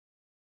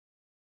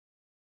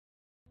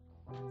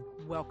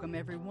Welcome,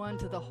 everyone,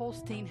 to the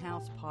Holstein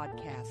House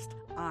podcast.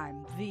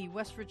 I'm the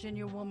West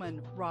Virginia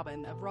woman,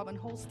 Robin, of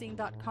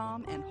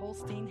RobinHolstein.com and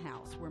Holstein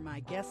House, where my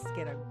guests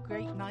get a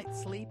great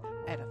night's sleep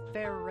at a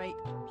fair rate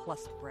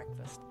plus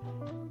breakfast.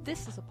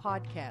 This is a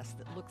podcast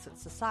that looks at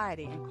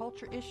society and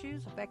culture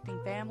issues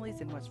affecting families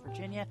in West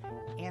Virginia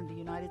and the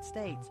United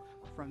States,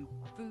 from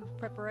food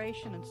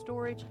preparation and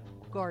storage,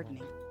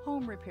 gardening,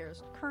 home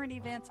repairs, current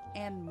events,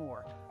 and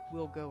more.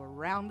 We'll go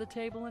around the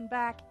table and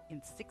back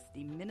in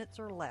 60 minutes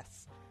or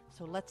less.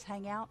 So let's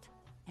hang out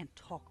and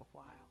talk a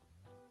while.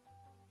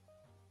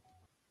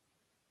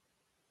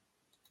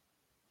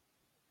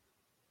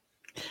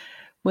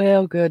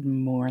 Well, good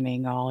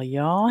morning, all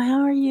y'all.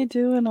 How are you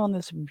doing on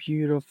this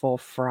beautiful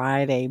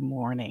Friday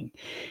morning?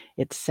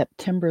 It's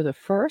September the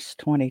 1st,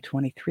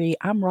 2023.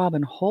 I'm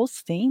Robin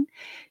Holstein,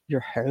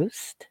 your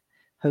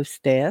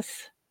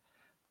hostess.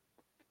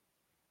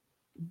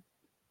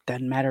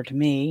 Doesn't matter to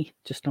me.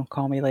 Just don't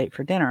call me late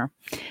for dinner.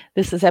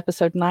 This is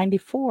episode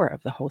 94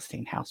 of the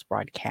Holstein House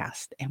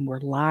broadcast, and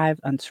we're live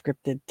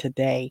unscripted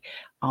today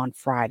on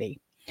Friday.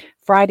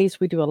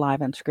 Fridays, we do a live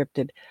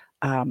unscripted.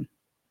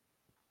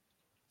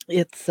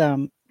 It's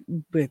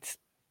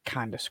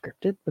kind of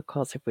scripted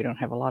because if we don't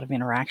have a lot of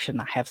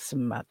interaction, I have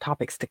some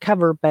topics to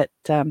cover, but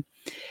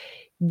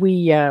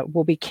we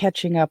will be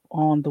catching up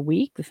on the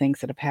week, the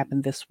things that have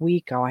happened this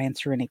week. I'll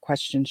answer any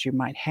questions you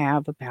might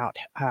have about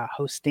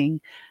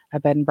hosting a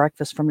bed and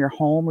breakfast from your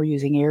home, or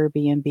using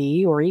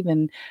Airbnb, or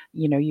even,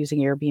 using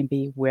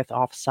Airbnb with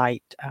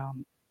offsite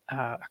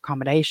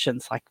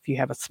accommodations. Like if you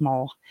have a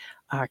small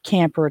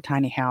camper, a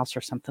tiny house,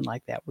 or something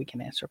like that, we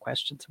can answer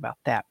questions about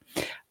that.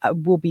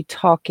 We'll be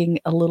talking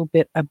a little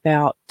bit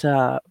about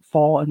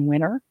fall and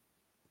winter,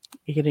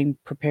 getting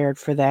prepared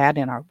for that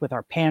with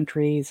our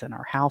pantries and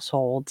our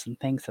households and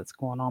things that's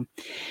going on,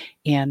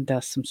 and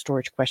some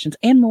storage questions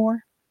and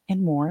more,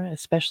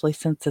 especially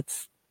since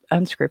it's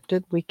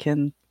unscripted. We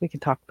can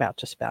talk about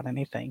just about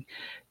anything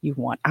you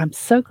want. I'm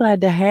so glad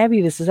to have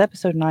you. This is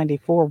episode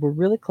 94. We're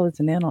really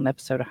closing in on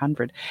episode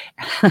 100.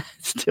 I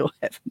still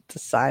haven't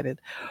decided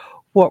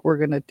what we're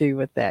going to do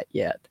with that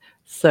yet.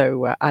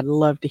 So I'd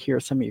love to hear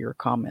some of your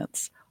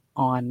comments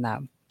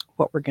on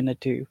what we're going to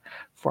do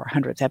for our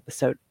 100th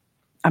episode.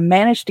 I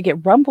managed to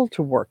get Rumble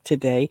to work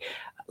today.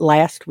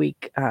 Last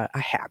week,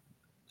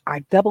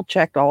 I double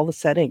checked all the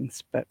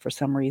settings, but for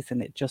some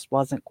reason it just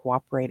wasn't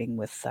cooperating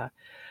with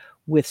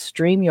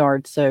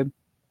StreamYard. So,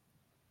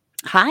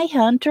 hi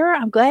Hunter,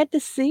 I'm glad to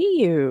see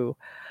you.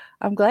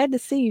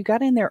 You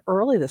got in there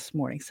early this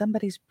morning.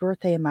 Somebody's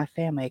birthday in my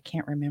family. I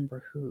can't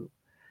remember who.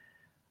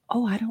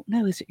 Oh, I don't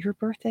know. Is it your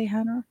birthday,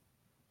 Hunter?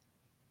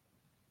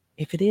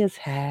 If it is,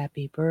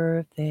 happy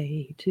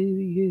birthday to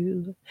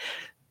you.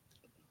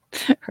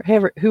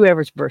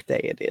 Whoever's birthday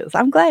it is.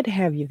 I'm glad to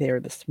have you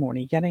there this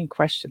morning. You got any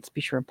questions, be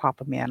sure and pop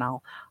them in.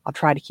 I'll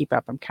try to keep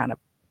up. I'm kind of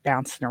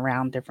bouncing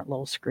around different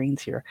little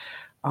screens here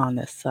on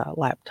this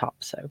laptop.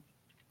 So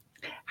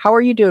how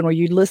are you doing? Were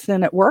you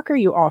listening at work, or are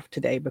you off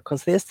today?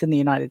 Because this in the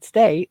United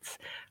States,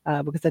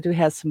 because I do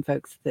have some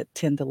folks that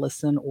tend to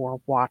listen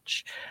or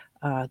watch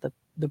the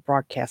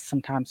broadcast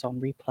sometimes on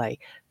replay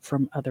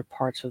from other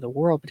parts of the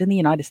world. But in the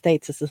United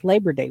States, this is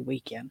Labor Day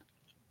weekend.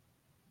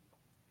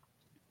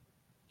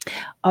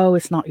 Oh,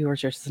 it's not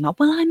yours. Yours is not.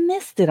 Well, I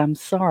missed it. I'm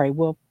sorry.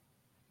 Well,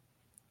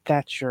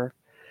 that's your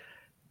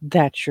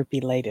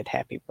belated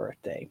happy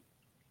birthday.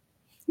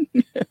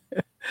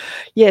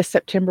 Yes,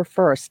 September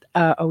 1st.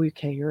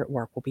 Okay, you're at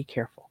work. Well, be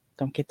careful.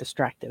 Don't get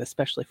distracted,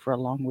 especially for a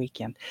long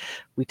weekend.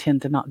 We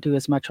tend to not do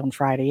as much on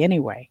Friday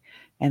anyway.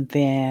 And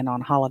then on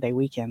holiday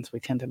weekends,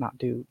 we tend to not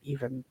do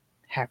even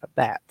half of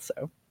that.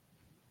 So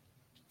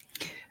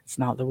it's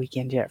not the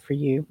weekend yet for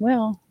you.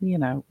 Well,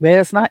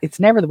 but it's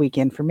never the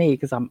weekend for me,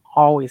 because I'm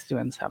always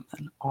doing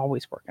something,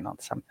 always working on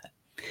something.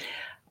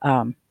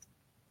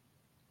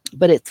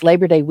 But it's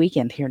Labor Day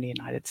weekend here in the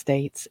United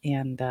States,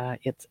 and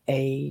it's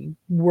a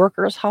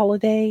workers'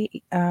 holiday.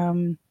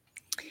 I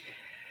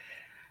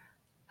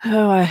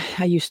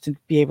used to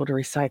be able to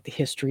recite the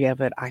history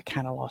of it. I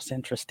kind of lost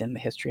interest in the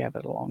history of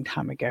it a long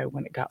time ago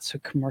when it got so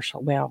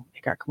commercial. Well,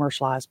 it got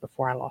commercialized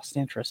before I lost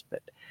interest,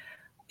 but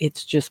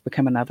it's just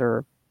become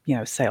another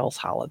sales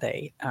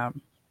holiday.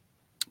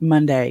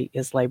 Monday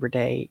is Labor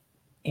Day,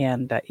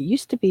 and it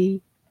used to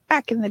be,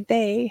 back in the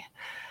day,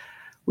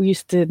 we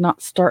used to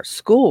not start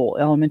school,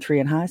 elementary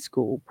and high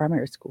school,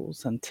 primary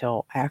schools,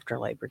 until after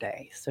Labor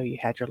Day. So you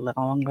had your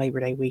long Labor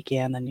Day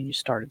weekend, and then you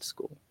started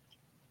school.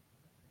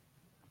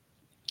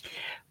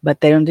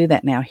 But they don't do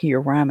that now here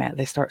where I'm at.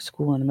 They start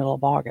school in the middle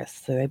of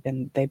August. So they've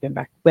been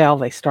back. Well,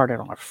 they started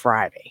on a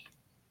Friday.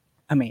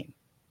 I mean,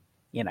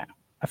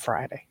 a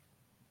Friday.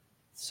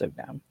 So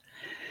dumb.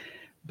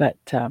 But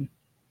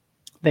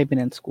they've been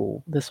in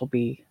school. I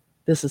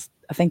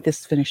think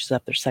this finishes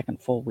up their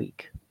second full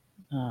week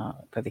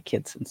for the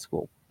kids in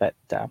school. But,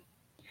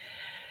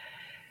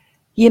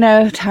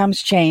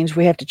 times change.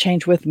 We have to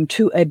change with them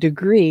to a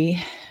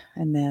degree.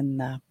 And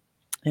then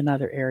in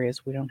other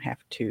areas, we don't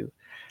have to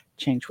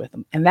change with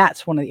them. And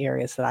that's one of the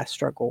areas that I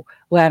struggle.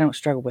 Well, I don't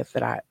struggle with,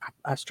 that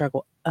I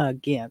struggle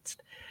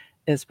against,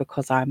 is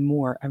because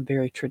I'm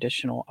very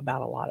traditional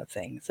about a lot of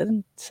things. And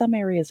in some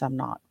areas I'm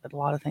not, but a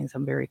lot of things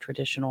I'm very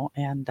traditional.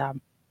 And I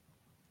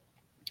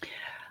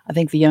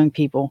think the young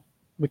people,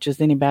 which is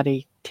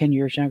anybody 10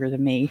 years younger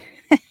than me,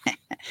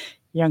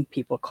 young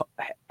people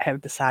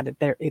have decided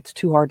it's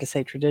too hard to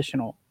say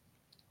traditional.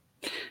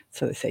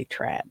 So they say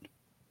trad.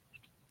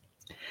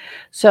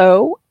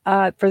 So,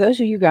 for those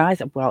of you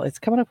guys, well, it's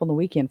coming up on the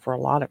weekend for a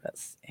lot of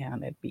us,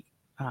 and it'd be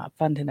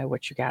fun to know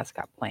what you guys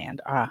got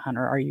planned.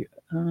 Hunter, are you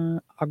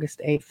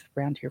August 8th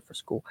around here for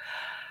school?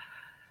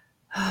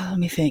 Let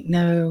me think.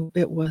 No,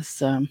 it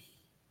was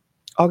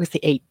August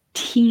the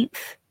 18th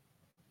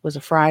was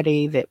a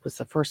Friday. That was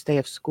the first day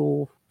of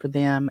school for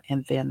them,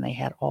 and then they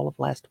had all of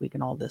last week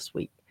and all this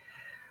week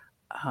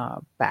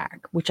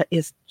back, which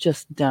is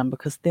just dumb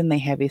because then they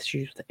have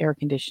issues with the air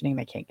conditioning.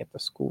 They can't get the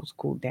schools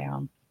cooled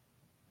down.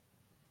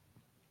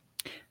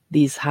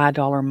 These high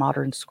dollar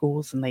modern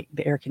schools, and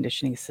the air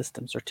conditioning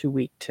systems are too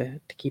weak to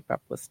keep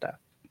up with stuff.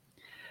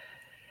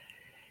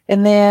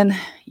 And then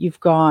you've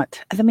got,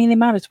 I mean, they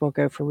might as well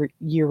go for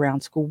year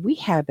round school. We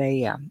have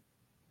a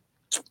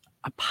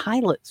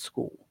pilot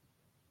school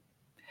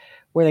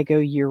where they go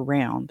year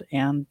round,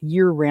 and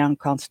year round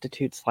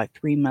constitutes like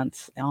 3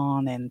 months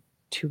on and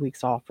 2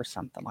 weeks off or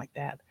something like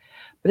that.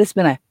 But it's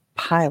been a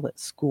pilot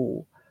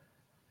school.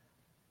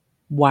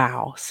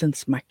 Wow,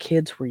 since my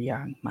kids were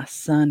young. My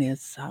son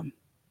is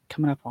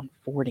coming up on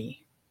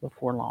 40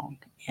 before long,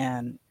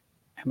 and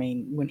I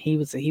mean, when he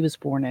was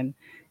born in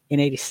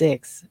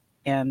 '86,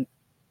 and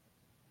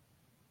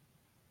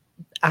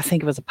I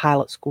think it was a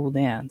pilot school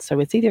then.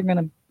 So it's either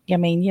going to, I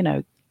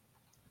mean,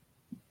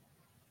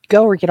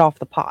 go or get off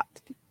the pot.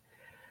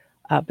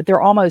 But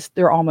they're almost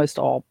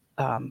all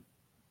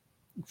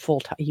full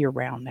time year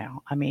round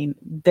now. I mean,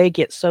 they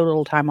get so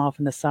little time off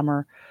in the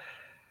summer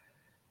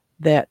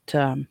that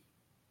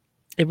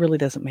it really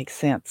doesn't make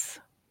sense.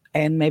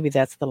 And maybe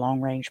that's the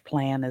long range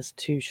plan, is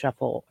to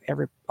shuffle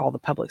all the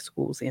public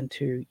schools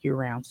into year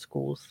round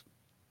schools.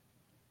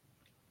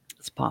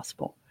 It's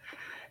possible.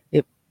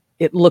 It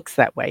it looks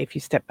that way if you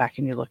step back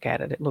and you look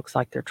at it. It looks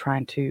like they're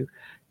trying to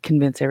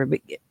convince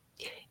everybody.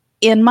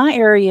 In my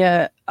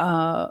area,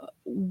 our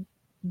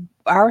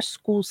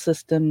school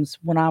systems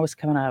when I was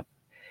coming up,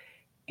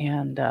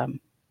 and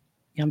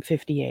I'm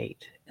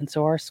 58, and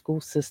so our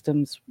school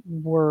systems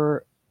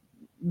were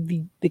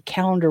the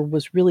calendar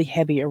was really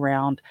heavy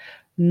around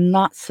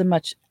not so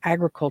much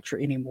agriculture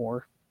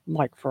anymore,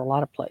 like for a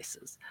lot of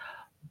places,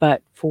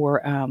 but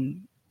for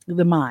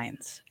the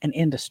mines and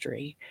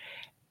industry.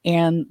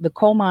 And the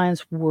coal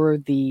mines were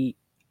the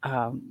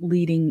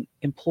leading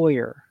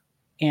employer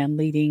and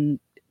leading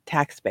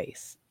tax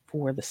base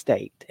for the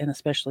state, and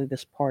especially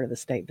this part of the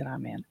state that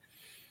I'm in.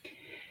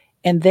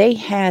 And they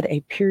had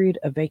a period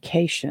of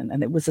vacation,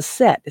 and it was a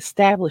set,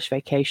 established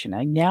vacation.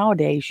 And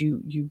nowadays,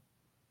 you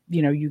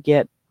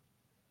get,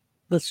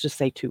 let's just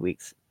say 2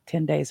 weeks,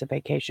 10 days of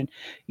vacation.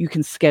 You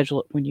can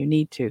schedule it when you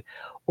need to,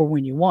 or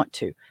when you want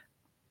to.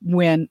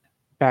 When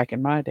back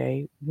in my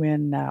day,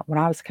 when I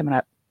was coming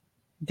up,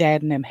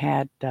 Dad and them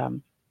had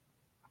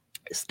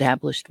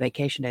established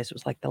vacation days. It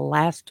was like the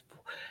last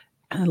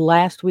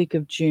week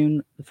of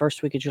June, the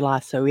first week of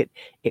July. So it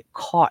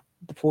caught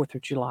the 4th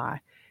of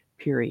July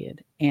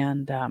period,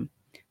 and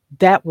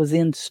that was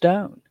in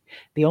stone.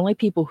 The only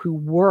people who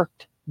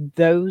worked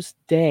those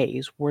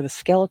days were the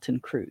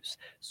skeleton crews.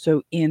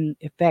 So in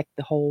effect,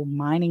 the whole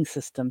mining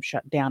system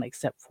shut down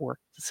except for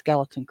the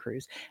skeleton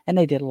crews, and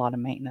they did a lot of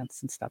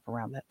maintenance and stuff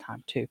around that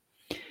time too.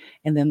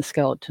 And then the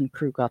skeleton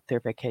crew got their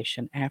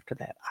vacation after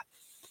that. I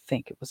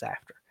think it was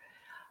after.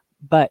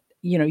 But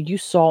you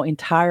saw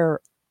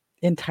entire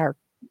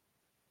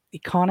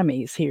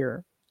economies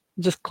here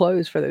just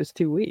closed for those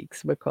 2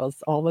 weeks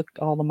because all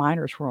the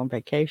miners were on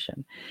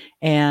vacation,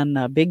 and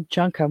a big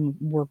chunk of them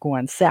were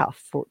going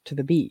south to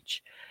the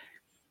beach.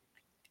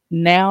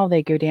 Now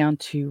they go down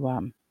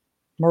to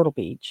Myrtle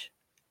Beach,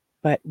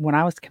 but when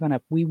I was coming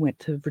up, we went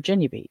to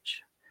Virginia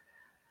Beach,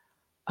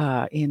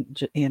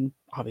 in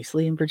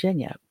obviously in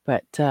Virginia,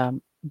 but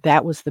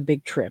that was the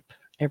big trip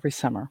every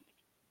summer.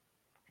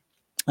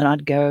 And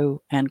I'd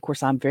go, and of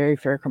course I'm very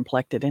fair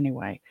complected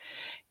anyway,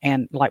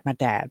 and like my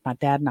dad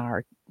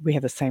and we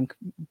have the same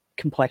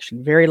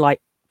complexion, very light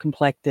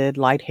complected,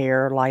 light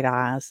hair, light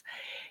eyes,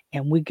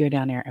 and we'd go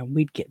down there and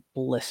we'd get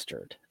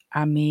blistered.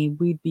 I mean,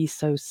 we'd be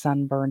so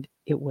sunburned.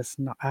 It was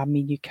not, I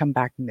mean, you come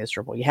back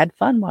miserable. You had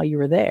fun while you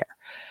were there,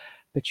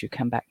 but you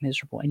come back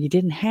miserable, and you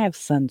didn't have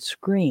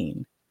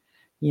sunscreen.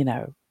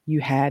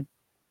 You had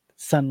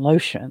sun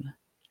lotion,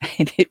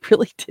 and it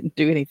really didn't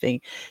do anything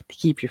to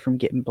keep you from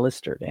getting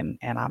blistered. And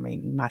I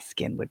mean, my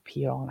skin would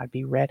peel and I'd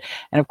be red.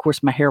 And of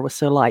course, my hair was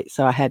so light,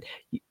 so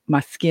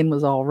my skin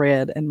was all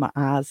red, and my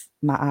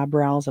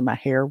eyebrows, and my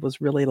hair was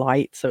really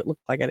light, so it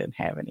looked like I didn't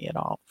have any at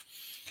all.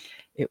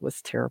 It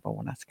was terrible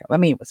when I was. I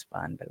mean, it was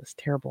fun, but it was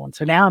terrible. And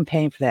so now I'm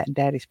paying for that, and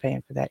Daddy's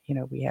paying for that.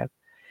 We have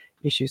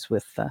issues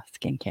with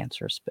skin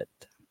cancers, but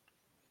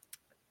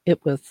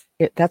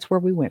that's where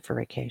we went for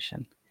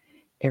vacation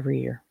every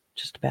year,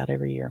 just about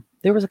every year.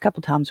 There was a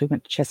couple times we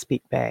went to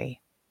Chesapeake Bay.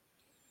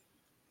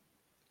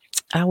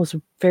 I was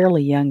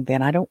fairly young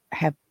then. I don't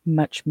have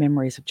much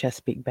memories of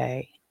Chesapeake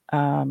Bay.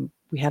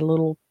 We had a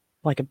little,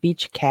 like a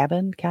beach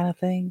cabin kind of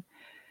thing,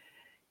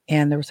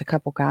 and there was a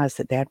couple guys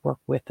that Dad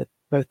worked with that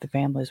both the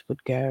families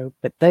would go,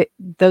 but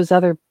those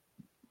other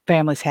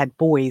families had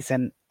boys,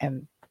 and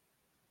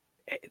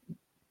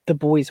the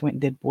boys went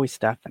and did boy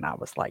stuff, and I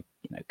was like,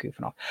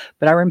 goofing off.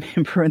 But I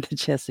remember in the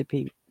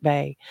Chesapeake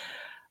Bay,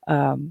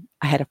 I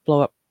had a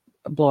blow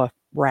up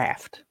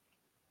raft,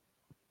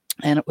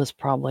 and it was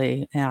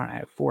probably, I don't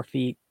know, 4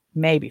 feet,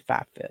 maybe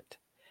 5 foot.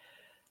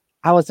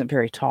 I wasn't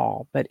very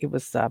tall, but it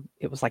was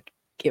like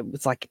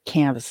a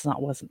canvas. It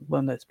wasn't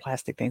one of those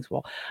plastic things.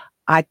 Well,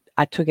 I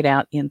took it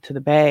out into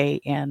the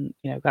bay and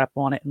got up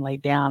on it and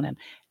laid down,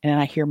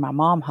 and I hear my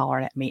mom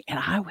hollering at me, and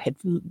I had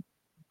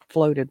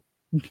floated,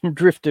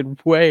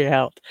 drifted way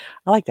out.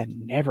 I like that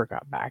never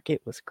got back.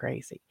 It was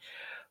crazy,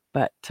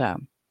 but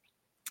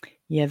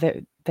yeah,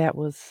 that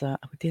was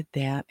we did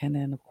that, and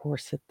then of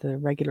course at the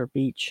regular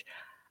beach,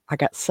 I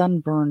got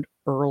sunburned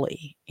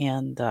early,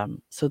 and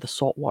so the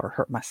salt water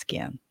hurt my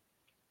skin,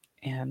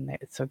 and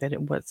so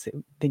then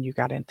then you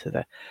got into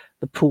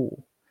the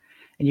pool,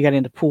 and you got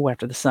into the pool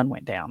after the sun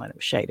went down and it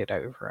was shaded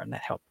over, and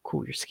that helped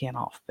cool your skin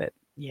off. But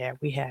yeah,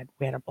 we had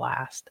a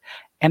blast,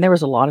 and there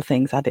was a lot of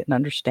things I didn't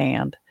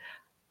understand.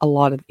 A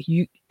lot of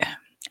you, I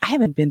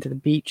haven't been to the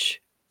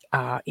beach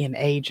in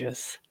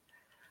ages.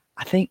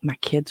 I think my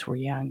kids were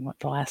young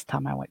the last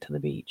time I went to the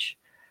beach.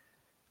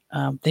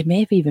 They may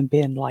have even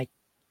been like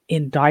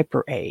in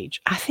diaper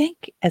age. I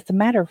think, as a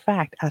matter of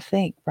fact, I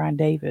think Brian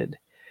David,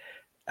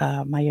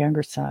 my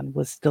younger son,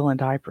 was still in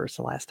diapers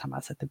the last time I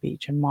was at the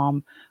beach, and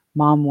mom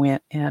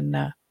went,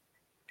 and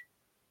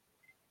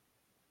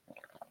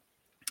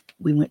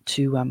we went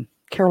to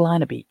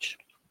Carolina Beach.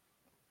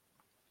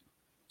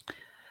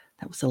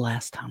 That was the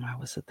last time I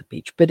was at the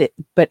beach, but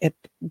at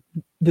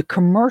the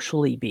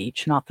commercially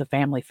beach, not the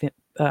family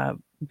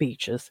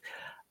beaches,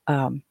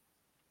 um,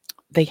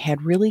 they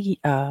had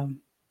really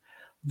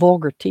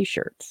vulgar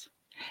T-shirts.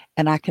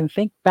 And I can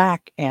think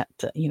back at,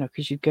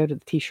 because you'd go to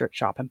the T-shirt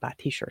shop and buy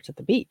T-shirts at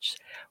the beach.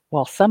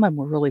 Well, some of them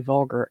were really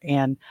vulgar,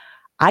 and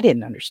I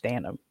didn't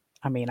understand them.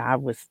 I mean, I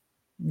was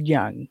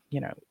young,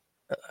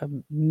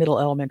 middle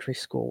elementary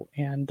school,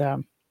 and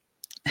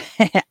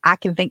I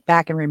can think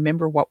back and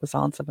remember what was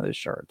on some of those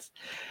shirts.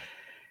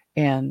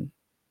 And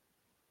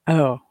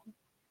oh,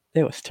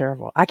 it was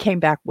terrible. I came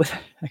back with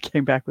I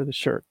came back with a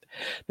shirt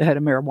that had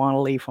a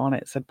marijuana leaf on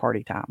it. It said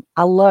 "Party Time."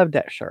 I loved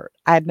that shirt.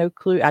 I had no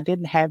clue. I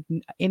didn't have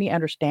any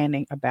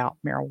understanding about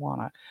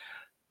marijuana,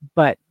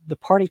 but the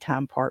party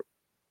time part,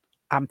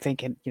 I'm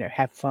thinking,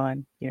 have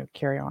fun,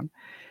 carry on.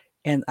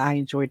 And I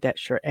enjoyed that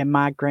shirt. And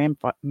my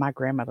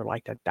grandmother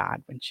like to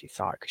died when she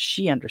saw it because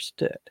she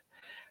understood.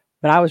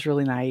 But I was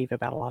really naive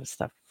about a lot of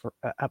stuff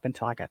up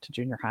until I got to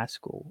junior high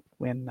school,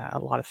 when a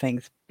lot of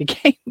things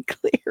became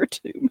clear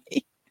to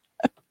me.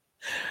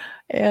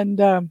 And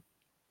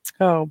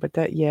oh,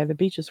 but yeah, the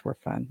beaches were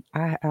fun.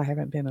 I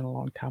haven't been in a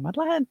long time.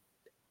 I'm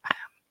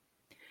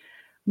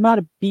not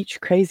a beach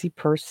crazy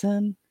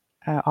person,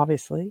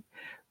 obviously,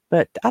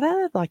 but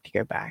I'd like to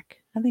go back.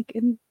 I think,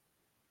 and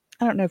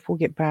I don't know if we'll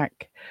get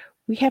back.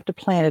 We have to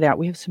plan it out.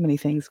 We have so many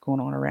things going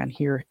on around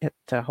here at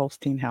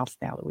Holstein House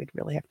now that we'd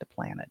really have to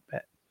plan it.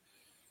 But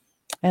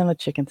and the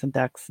chickens and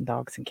ducks and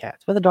dogs and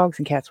cats. Well, the dogs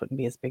and cats wouldn't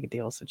be as big a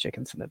deal as the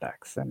chickens and the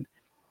ducks. And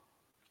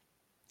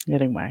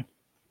anyway,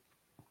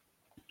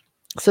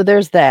 so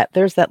there's that.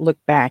 There's that look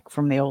back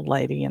from the old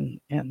lady and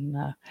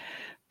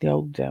the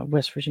old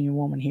West Virginia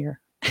woman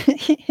here,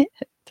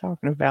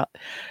 talking about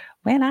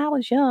when I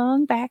was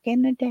young back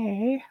in the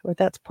day. But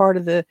that's part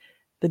of the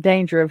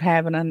danger of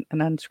having an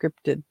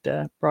unscripted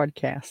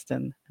broadcast,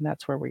 and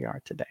that's where we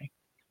are today,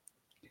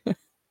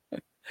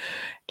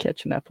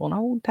 catching up on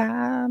old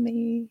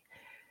timey.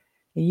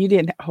 You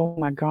didn't. Oh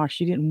my gosh,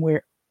 you didn't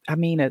wear. I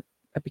mean, a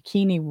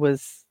bikini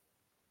was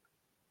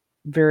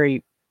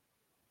very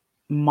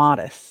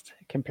modest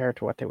compared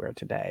to what they wear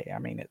today. I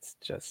mean, it's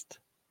just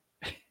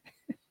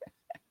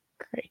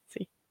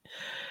crazy.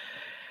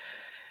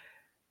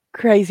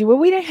 Crazy. Well,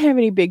 we didn't have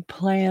any big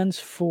plans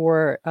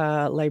for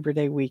Labor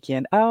Day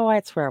weekend. Oh,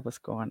 that's where I was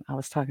going. I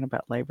was talking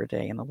about Labor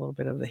Day and a little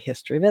bit of the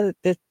history. But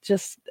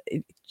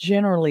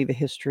generally the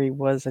history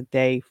was a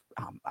day.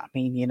 I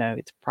mean,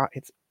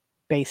 it's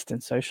based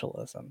in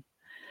socialism.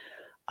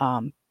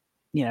 Um,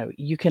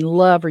 you can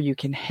love or you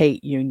can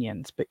hate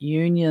unions, but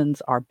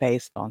unions are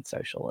based on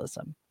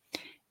socialism,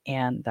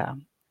 and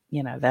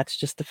that's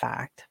just a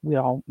fact. We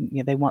all,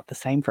 they want the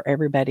same for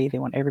everybody. They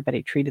want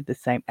everybody treated the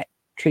same,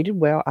 treated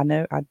well. I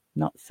know I'm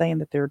not saying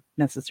that they're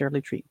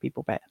necessarily treating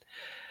people bad,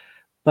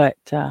 but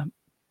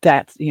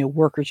that's,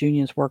 workers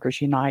unions,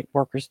 workers unite,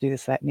 workers do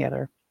this, that, and the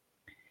other.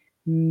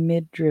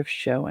 Midriff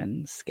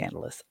showing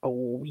scandalous.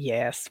 Oh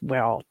yes.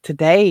 Well,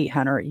 today,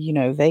 Hunter,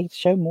 they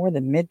show more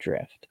than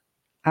midriff.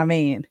 I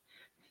mean,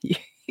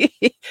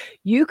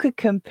 you could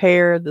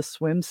compare the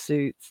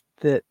swimsuits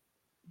that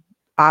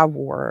I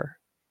wore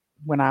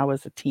when I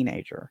was a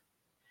teenager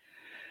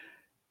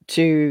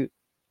to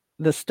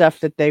the stuff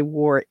that they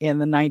wore in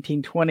the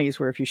 1920s,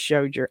 where if you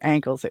showed your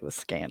ankles, it was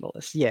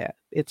scandalous. Yeah,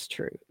 it's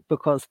true,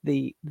 because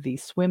the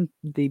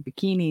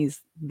bikinis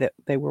that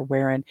they were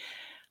wearing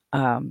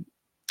um,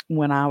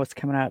 when I was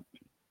coming up,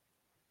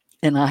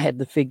 and I had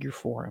the figure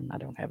for them. I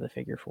don't have the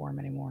figure for them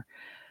anymore.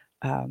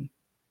 Um,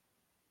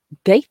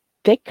 they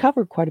they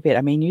covered quite a bit.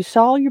 I mean, you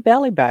saw your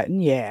belly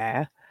button,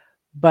 yeah,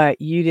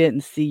 but you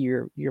didn't see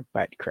your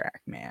butt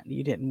crack, man.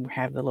 You didn't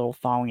have the little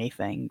thongy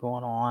thing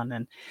going on,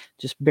 and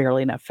just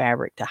barely enough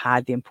fabric to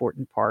hide the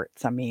important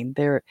parts. I mean,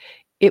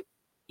 it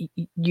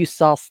you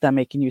saw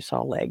stomach and you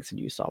saw legs and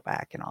you saw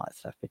back and all that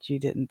stuff, but you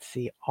didn't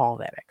see all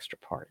that extra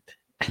part.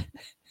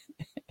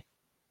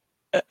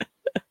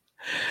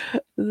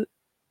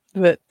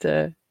 But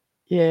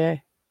yeah,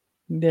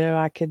 no,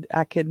 I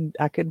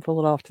couldn't pull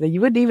it off today.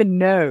 You wouldn't even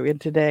know in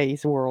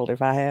today's world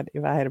if I had a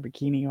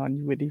bikini on.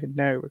 You wouldn't even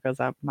know, because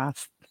I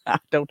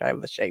don't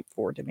have the shape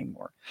for it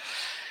anymore.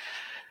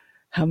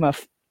 I'm a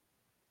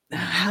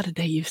how did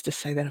they used to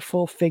say that, a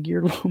full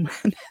figured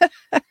woman.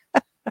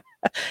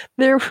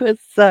 There was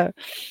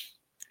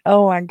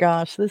oh my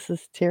gosh, this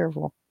is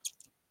terrible.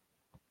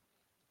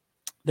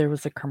 There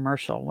was a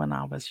commercial when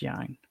I was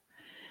young.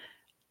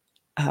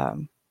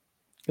 Um,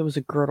 it was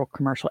a girdle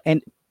commercial,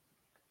 and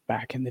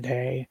back in the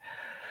day,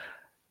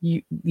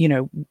 you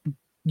know,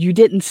 you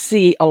didn't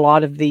see a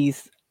lot of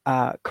these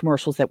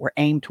commercials that were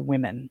aimed to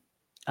women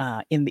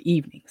in the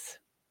evenings.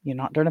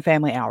 Not during a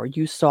family hour.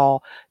 You saw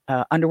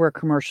underwear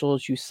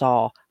commercials, you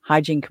saw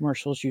hygiene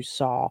commercials, you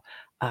saw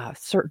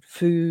certain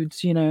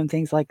foods, and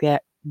things like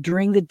that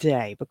during the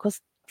day. Because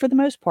for the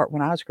most part,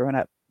 when I was growing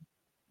up,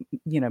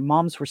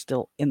 moms were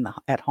still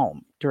at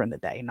home during the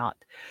day, not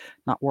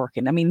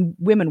working. I mean,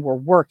 women were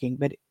working,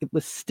 but it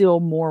was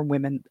still more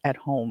women at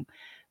home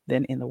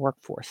than in the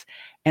workforce.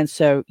 And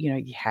so,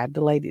 you had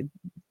the lady,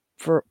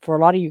 for a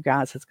lot of you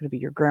guys, it's going to be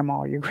your grandma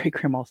or your great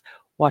grandmas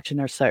watching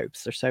their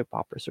soaps, their soap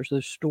operas, or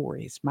their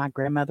stories. My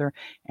grandmother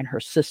and her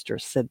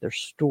sisters said their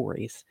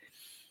stories.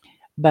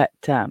 But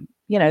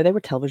they were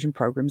television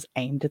programs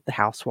aimed at the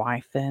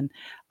housewife, and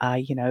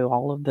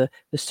all of the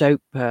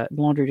soap,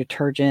 laundry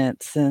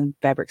detergents, and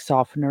fabric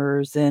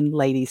softeners, and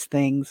ladies'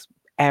 things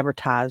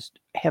advertised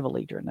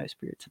heavily during those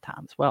periods of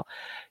times. Well,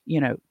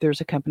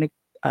 there's a company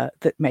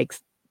that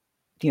makes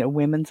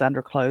women's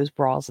underclothes,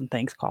 bras, and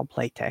things called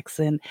Playtex,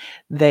 and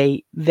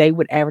they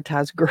would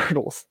advertise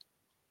girdles.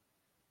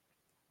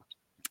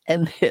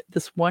 And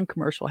this one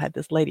commercial had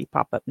this lady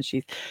pop up, and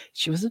she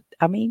was,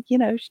 I mean,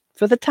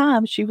 for the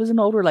time, she was an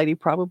older lady,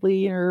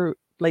 probably in her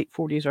late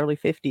 40s, early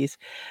 50s.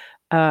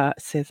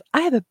 Says,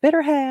 "I have a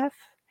better half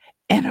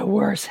and a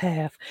worse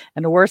half,"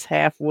 and the worse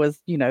half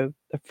was,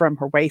 from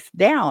her waist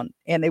down,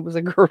 and it was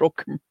a girdle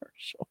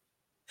commercial.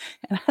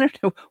 And I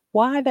don't know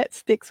why that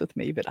sticks with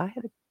me, but I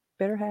had a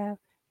better half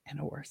and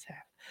a worse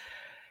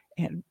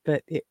half.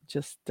 But it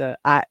just,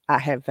 I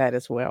have that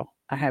as well.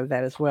 I have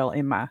that as well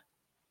in my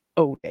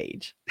old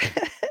age.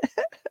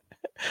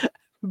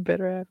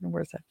 Better half and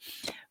worse half.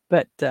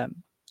 But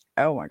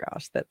oh my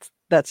gosh,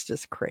 that's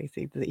just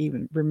crazy to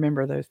even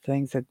remember those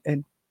things,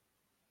 and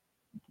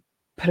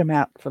put them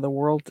out for the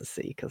world to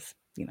see, because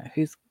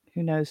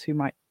who knows who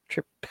might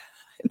trip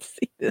and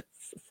see this.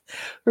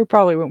 There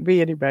probably won't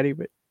be anybody,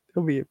 but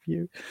there'll be a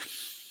few.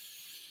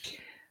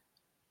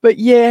 But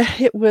yeah,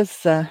 it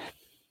was a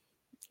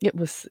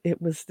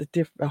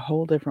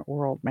whole different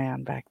world,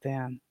 man, back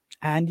then.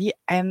 And yeah,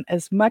 and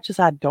as much as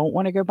I don't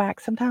want to go back,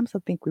 sometimes I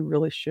think we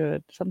really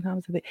should.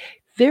 Sometimes I think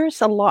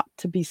there's a lot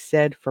to be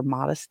said for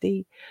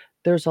modesty.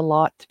 There's a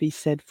lot to be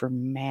said for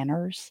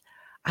manners.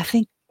 I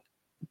think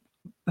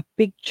a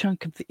big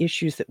chunk of the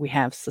issues that we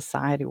have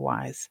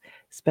society-wise,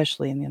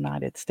 especially in the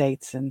United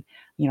States, and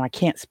I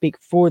can't speak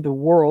for the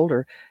world,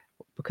 or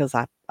because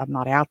I'm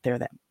not out there,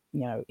 that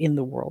in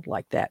the world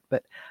like that,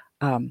 but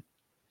um,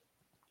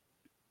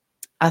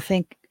 I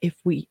think if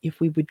we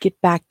would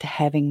get back to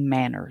having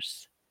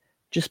manners,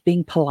 just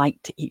being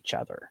polite to each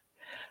other.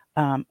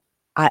 Um,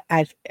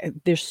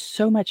 there's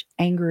so much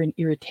anger and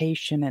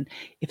irritation, and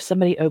if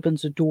somebody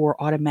opens a door,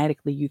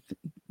 automatically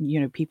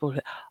people,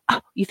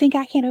 oh, you think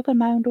I can't open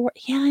my own door?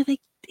 Yeah, I think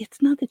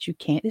it's not that you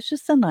can't. It's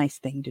just a nice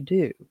thing to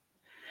do.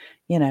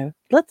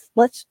 Let's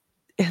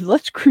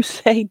let's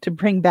crusade to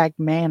bring back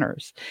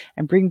manners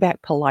and bring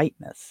back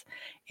politeness.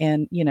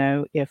 And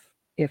if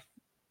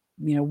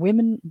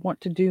women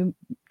want to do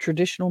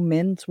traditional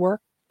men's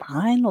work,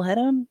 fine, let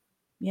them.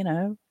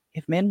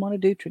 If men want to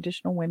do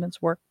traditional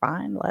women's work,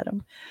 fine, let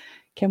them.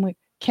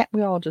 Can't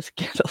we all just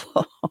get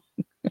along?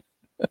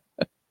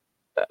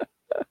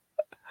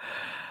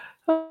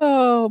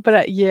 Oh,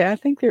 but yeah, I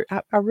think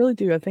I really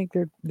do. I think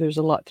there's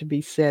a lot to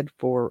be said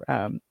for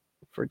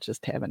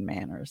just having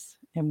manners,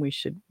 and we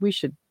should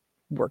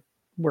work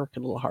work a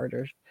little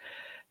harder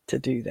to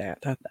do that.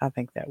 I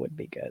think that would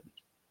be good.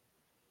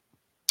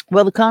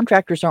 Well, the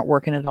contractors aren't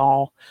working at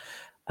all.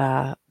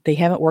 They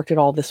haven't worked at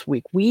all this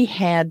week. We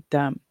had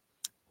some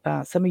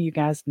of you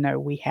guys know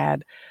we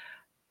had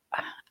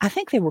I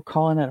think they were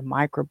calling it a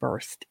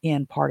microburst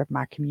in part of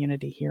my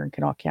community here in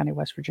Kanawha County,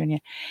 West Virginia.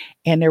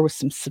 And there was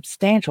some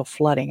substantial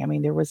flooding. I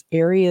mean, there was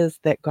areas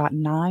that got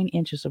 9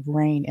 inches of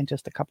rain in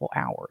just a couple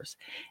hours.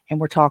 And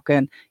we're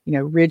talking,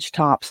 ridge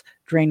tops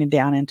draining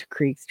down into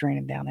creeks,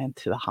 draining down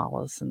into the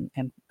hollows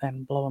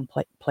and blowing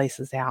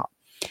places out.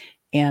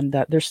 And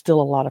there's still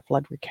a lot of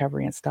flood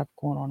recovery and stuff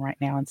going on right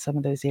now in some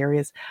of those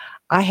areas.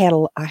 I had a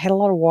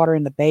lot of water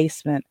in the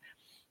basement,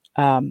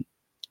 um,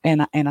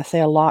 and I say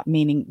a lot,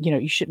 meaning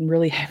you shouldn't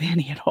really have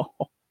any at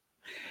all.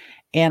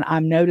 And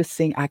I'm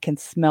noticing I can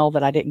smell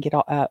that I didn't get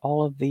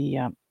all of the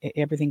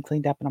everything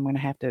cleaned up, and I'm going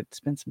to have to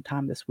spend some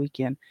time this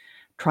weekend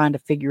trying to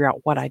figure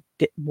out what I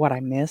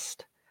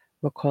missed,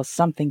 because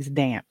something's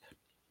damp.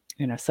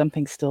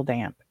 Something's still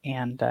damp,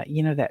 and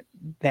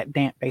that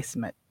damp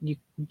basement,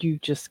 you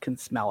just can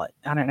smell it.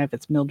 I don't know if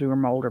it's mildew or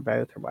mold or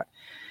both or what,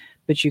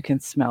 but you can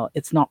smell it.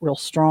 It's not real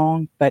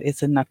strong, but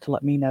it's enough to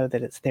let me know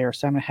that it's there.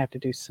 So I'm gonna have to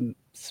do some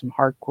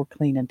hardcore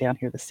cleaning down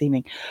here this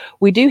evening.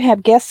 We do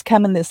have guests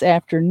coming this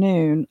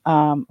afternoon.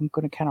 I'm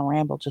going to kind of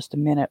ramble just a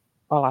minute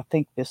while I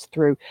think this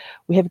through.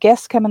 We have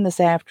guests coming this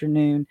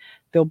afternoon.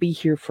 They'll be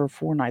here for a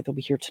fortnight. They'll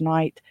be here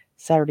tonight,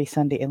 Saturday,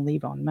 Sunday, and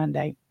leave on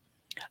Monday.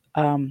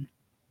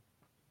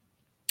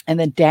 And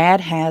then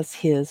Dad has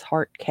his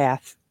heart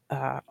cath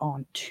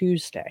on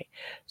Tuesday,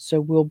 so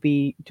we'll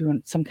be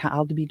doing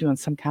I'll be doing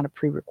some kind of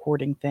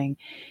pre-recording thing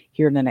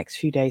here in the next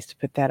few days to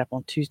put that up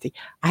on Tuesday.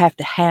 I have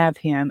to have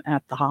him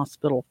at the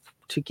hospital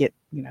to get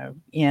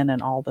in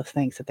and all the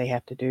things that they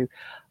have to do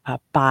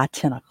by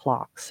 10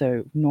 o'clock.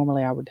 So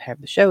normally I would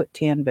have the show at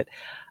 10, but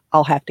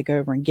I'll have to go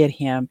over and get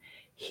him.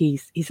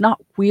 He's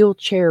not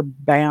wheelchair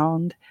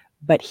bound,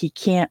 but he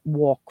can't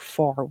walk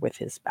far with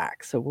his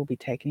back. So we'll be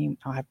taking him.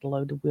 I'll have to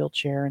load the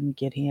wheelchair and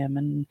get him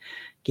in and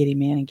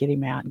get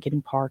him out and get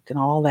him parked and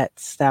all that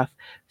stuff.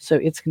 So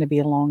it's going to be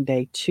a long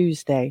day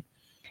Tuesday.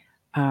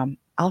 I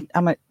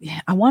want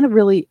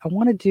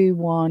to do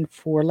one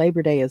for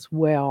Labor Day as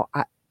well.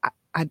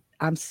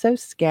 I'm so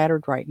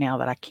scattered right now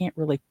that I can't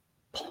really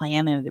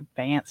plan in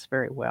advance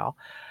very well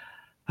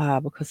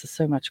because there's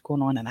so much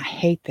going on, and I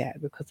hate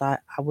that because I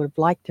would have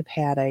liked to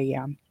have had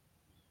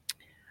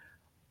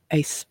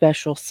a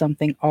special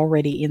something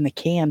already in the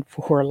can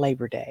for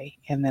Labor Day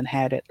and then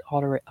had it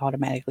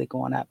automatically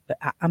going up. But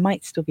I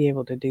might still be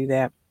able to do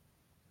that.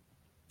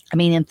 I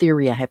mean, in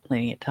theory, I have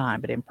plenty of time,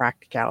 but in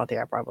practicality,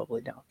 I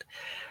probably don't.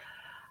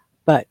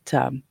 But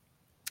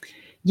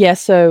yeah,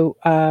 so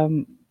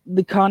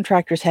the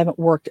contractors haven't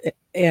worked,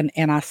 and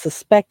I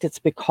suspect it's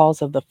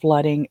because of the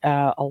flooding.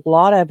 A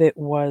lot of it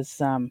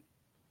was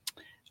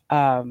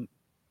the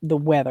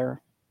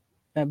weather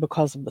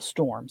because of the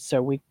storm.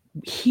 So we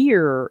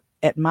here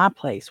at my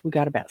place, we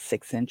got about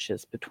 6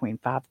 inches between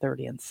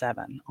 5:30 and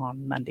 7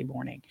 on Monday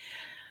morning.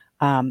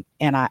 And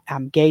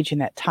I'm gauging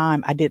that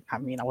time. I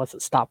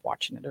wasn't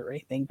stopwatching it or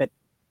anything, but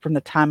from the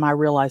time I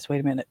realized,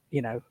 wait a minute,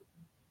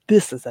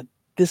 this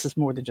is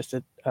more than just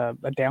a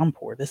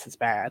downpour. This is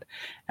bad.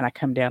 And I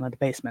come down in the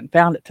basement and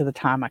found it to the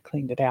time I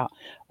cleaned it out,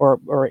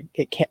 or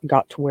it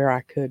got to where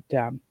I could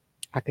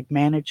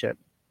manage it.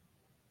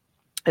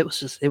 It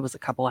was a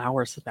couple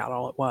hours, about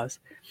all it was.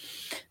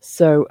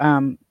 So,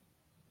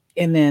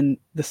 and then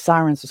the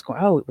sirens was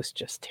going, oh, it was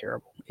just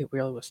terrible. It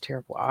really was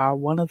terrible.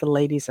 One of the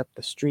ladies up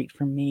the street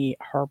from me,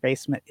 her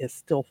basement is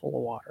still full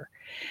of water,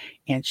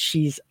 and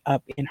she's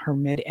up in her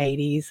mid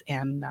 80s,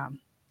 and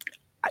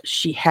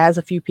she has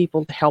a few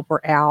people to help her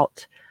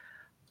out.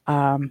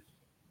 But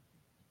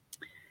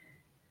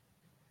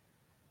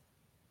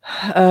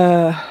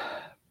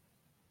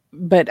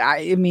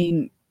I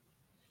mean,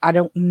 I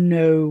don't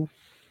know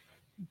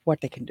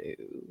what they can do.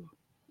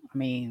 I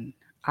mean,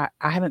 I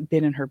haven't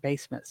been in her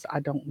basement, so I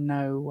don't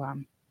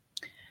know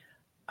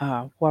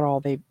what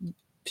all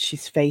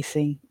she's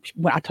facing.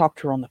 When I talked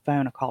to her on the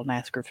phone, I called and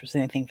asked her if there's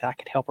anything that I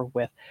could help her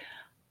with.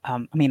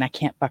 I mean, I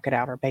can't bucket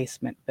out her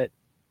basement, but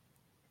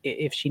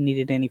if she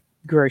needed any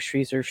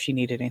groceries or if she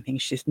needed anything,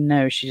 she said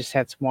no. She just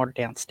had some water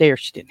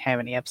downstairs. She didn't have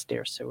any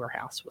upstairs, so her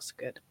house was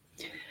good.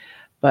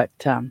 But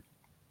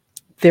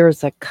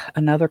there's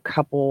another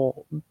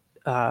couple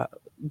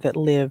that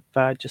live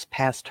just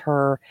past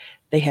her.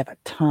 They have a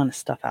ton of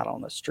stuff out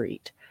on the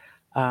street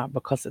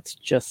because it's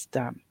just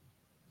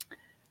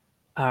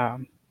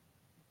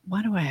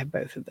why do I have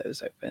both of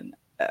those open?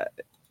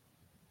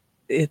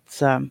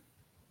 It's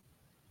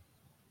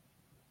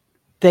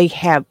they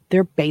have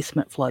their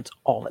basement floods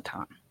all the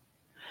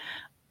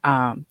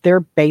time.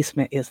 Their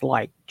basement is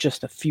like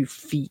just a few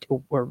feet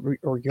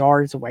or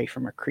yards away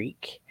from a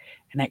creek,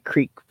 and that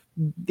creek,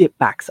 it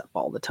backs up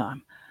all the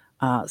time.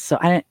 So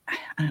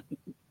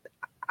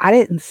I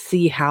didn't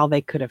see how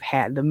they could have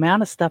had the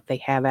amount of stuff they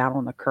have out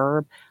on the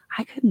curb.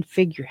 I couldn't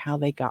figure how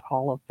they got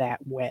all of that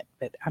wet,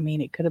 but I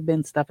mean, it could have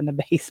been stuff in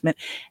the basement,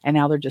 and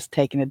now they're just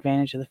taking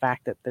advantage of the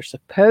fact that there's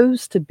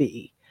supposed to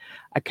be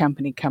a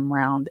company come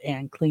around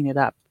and clean it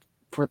up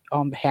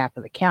on behalf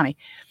of the county.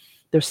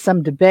 There's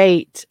some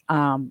debate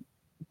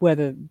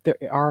whether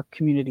our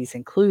community's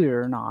included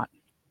or not.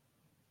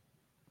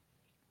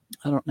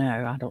 I don't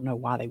know. I don't know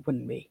why they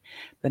wouldn't be,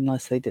 but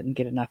unless they didn't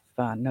get enough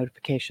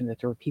notification that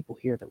there were people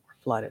here that were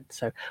flooded.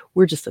 So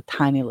we're just a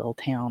tiny little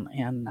town,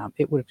 and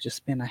it would have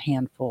just been a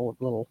handful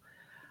of little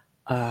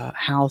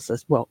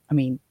houses. Well, I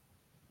mean,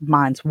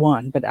 mine's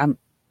one, but I'm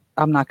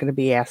not going to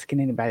be asking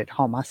anybody to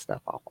haul my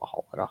stuff off. I'll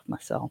haul it off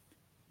myself.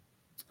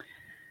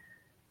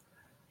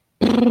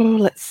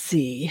 Let's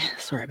see.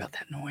 Sorry about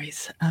that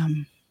noise.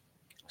 I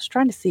was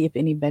trying to see if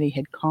anybody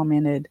had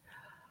commented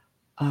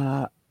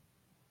uh,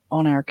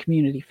 on our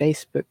community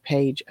Facebook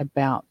page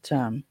about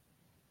the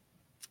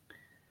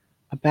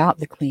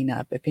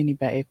cleanup. If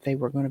anybody, if they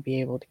were going to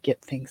be able to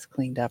get things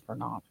cleaned up or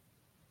not.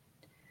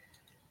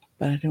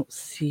 But I don't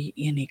see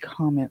any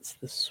comments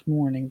this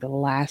morning. The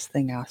last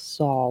thing I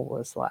saw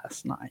was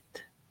last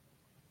night,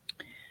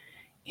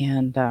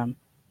 and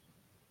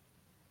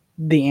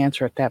the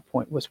answer at that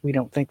point was we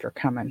don't think they're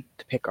coming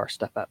to pick our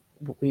stuff up.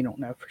 We don't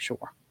know for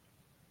sure.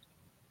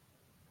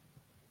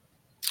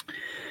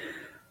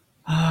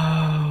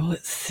 Oh,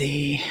 let's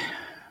see.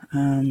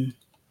 Um,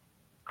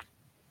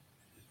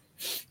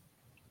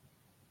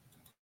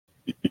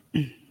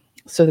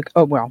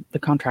 the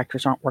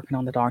contractors aren't working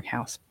on the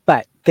doghouse,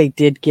 but they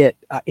did get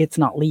it's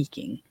not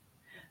leaking,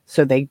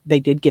 so they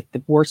did get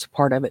the worst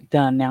part of it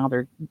done. Now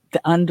they're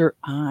the under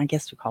I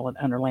guess we call it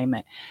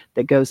underlayment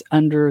that goes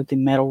under the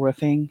metal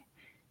roofing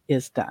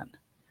is done.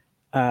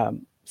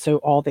 So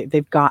all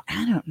they've got,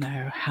 I don't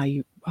know how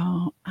you.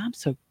 Oh, I'm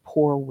so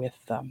poor with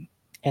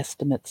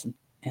estimates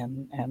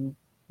and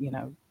you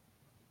know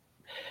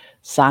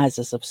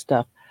sizes of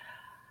stuff.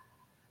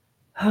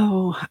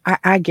 Oh,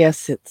 I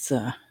guess it's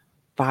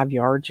 5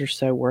 yards or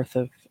so worth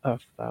of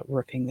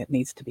roofing that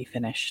needs to be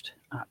finished.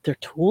 Their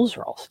tools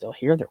are all still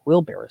here. Their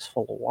wheelbarrow is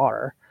full of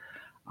water.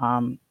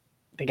 Um,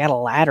 they got a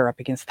ladder up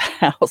against the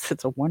house.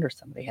 It's a wonder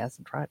somebody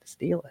hasn't tried to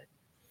steal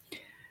it.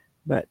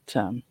 But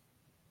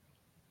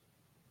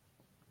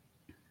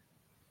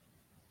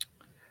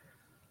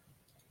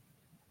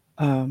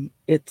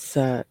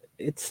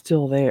it's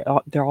still there.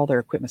 All their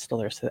equipment's still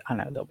there, so I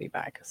know they'll be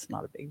back. It's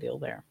not a big deal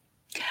there.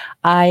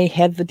 I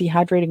had the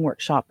dehydrating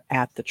workshop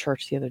at the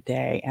church the other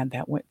day, and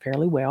that went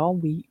fairly well.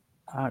 We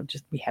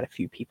had a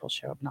few people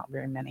show up, not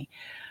very many.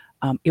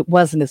 It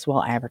wasn't as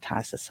well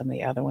advertised as some of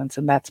the other ones,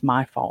 and that's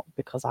my fault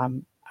because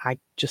I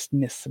just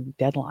missed some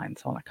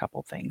deadlines on a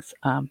couple things.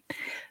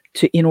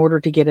 To in order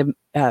to get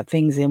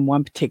things in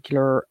one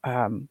particular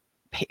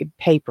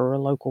paper, a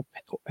local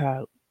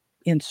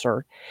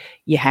insert,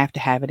 you have to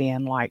have it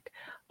in like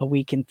a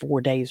week and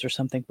 4 days or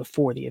something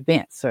before the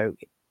event. So,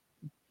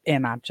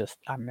 and I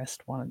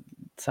missed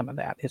some of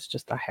that. It's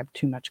just I have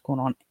too much going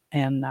on,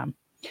 and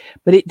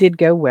but it did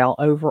go well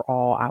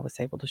overall. I was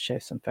able to show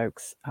some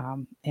folks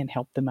and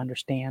help them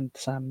understand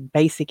some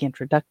basic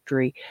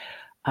introductory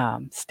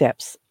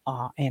steps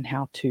and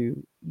how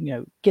to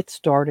get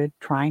started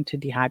trying to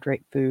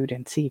dehydrate food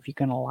and see if you're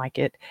going to like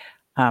it.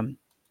 I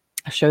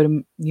showed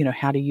them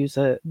how to use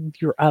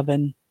your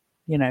oven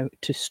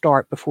to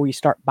start before you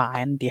start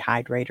buying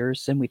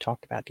dehydrators, and we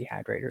talked about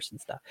dehydrators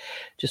and stuff,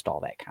 just all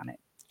that kind of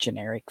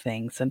generic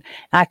things. And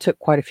I took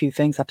quite a few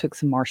things. I took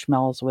some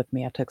marshmallows with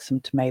me. I took some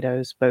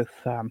tomatoes, both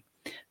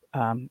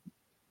um,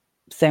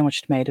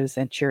 sandwich tomatoes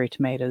and cherry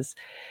tomatoes.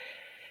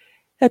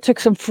 I took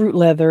some fruit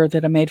leather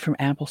that I made from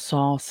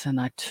applesauce, and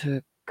I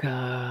took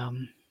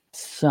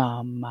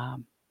some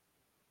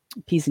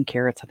peas and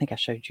carrots. I think I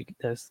showed you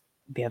those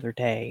the other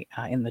day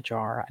in the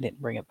jar. I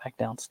didn't bring it back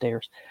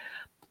downstairs.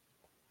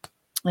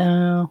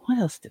 What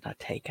else did I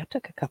take? I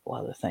took a couple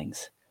other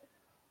things.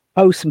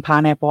 Oh, some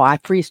pineapple. I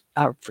freeze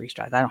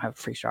dried. I don't have a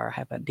freeze dryer. I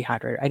have a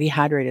dehydrator. I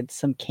dehydrated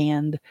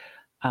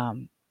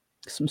um,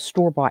 some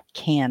store bought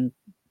canned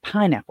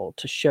pineapple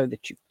to show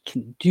that you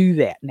can do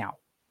that. Now,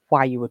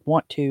 why you would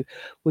want to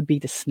would be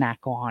to snack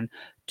on,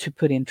 to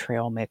put in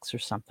trail mix or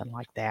something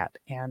like that,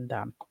 and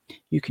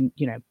you can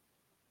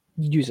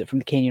use it from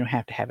the can. You don't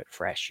have to have it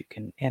fresh. You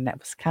can, and that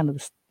was kind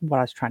of what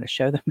I was trying to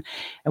show them.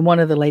 And one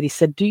of the ladies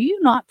said, "Do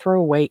you not throw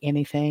away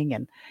anything?"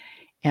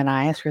 And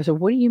I asked her, I said,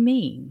 "What do you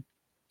mean?"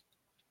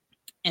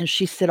 And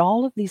she said,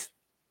 "All of these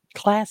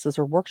classes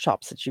or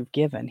workshops that you've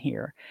given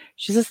here,"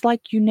 she says,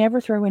 "like you never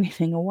throw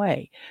anything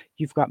away.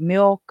 You've got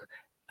milk,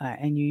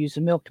 and you use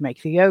the milk to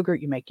make the yogurt.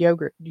 You make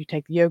yogurt. You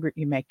take the yogurt,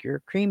 you make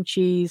your cream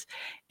cheese,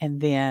 and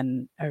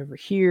then over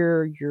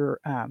here you're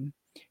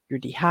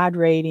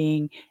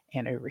dehydrating,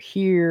 and over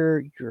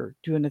here you're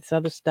doing this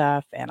other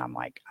stuff." And I'm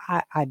like,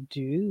 I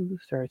do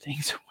throw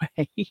things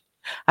away.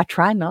 I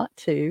try not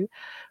to,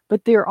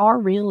 but there are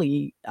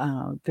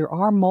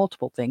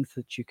multiple things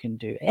that you can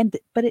do,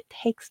 but it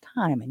takes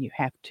time, and you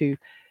have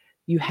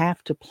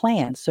to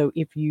plan. So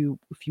if you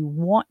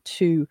want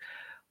to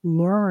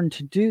learn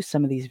to do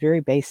some of these very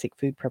basic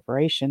food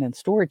preparation and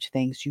storage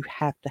things, you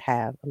have to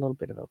have a little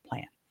bit of a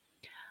plan.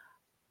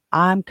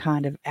 I'm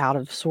kind of out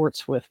of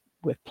sorts with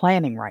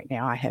planning right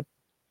now. I have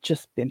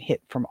just been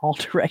hit from all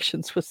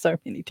directions with so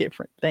many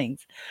different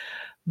things.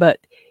 But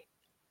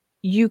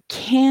you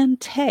can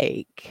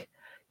take,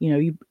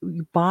 you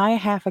buy a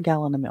half a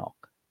gallon of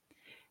milk.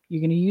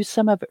 You're going to use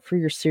some of it for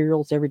your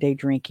cereals, everyday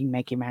drinking,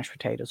 making mashed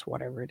potatoes,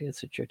 whatever it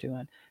is that you're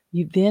doing.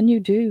 You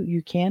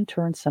can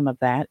turn some of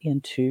that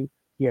into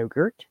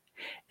yogurt,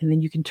 and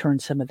then you can turn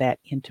some of that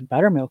into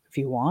buttermilk if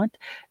you want.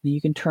 Then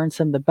you can turn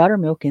some of the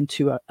buttermilk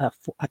into a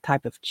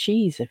type of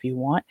cheese if you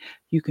want.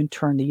 You can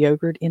turn the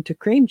yogurt into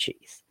cream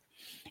cheese.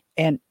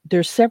 And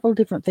there's several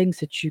different things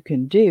that you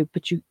can do,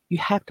 but you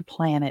have to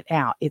plan it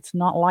out. It's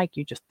not like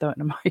you just throw it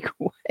in a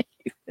microwave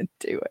and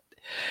do it.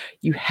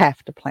 You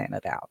have to plan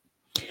it out.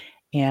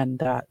 And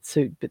but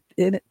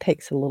then it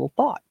takes a little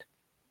thought.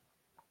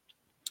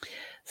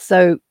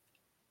 So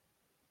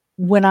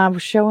when I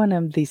was showing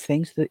him these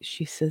things, that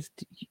she says,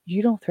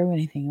 You don't throw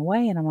anything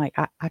away." And I'm like,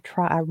 I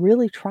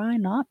really try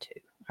not to.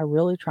 I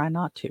really try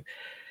not to.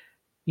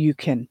 You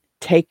can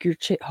take your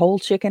whole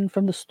chicken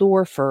from the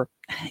store for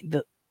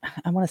the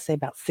I want to say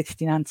about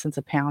 69 cents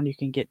a pound. You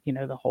can get,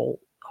 the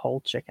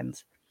whole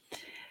chickens.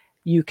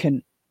 You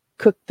can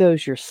cook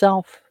those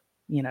yourself,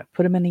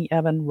 put them in the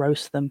oven,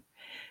 roast them,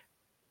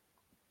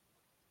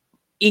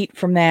 eat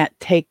from that,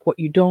 take what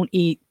you don't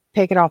eat,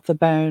 take it off the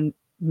bone,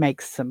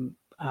 make some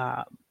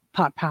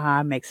pot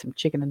pie, make some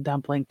chicken and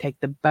dumpling, take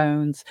the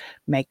bones,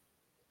 make,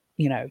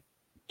 you know,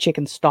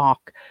 chicken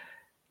stock.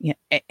 Yeah,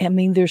 I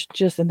mean, there's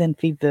just, and then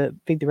feed the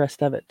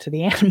rest of it to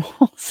the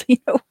animals. You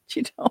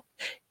don't.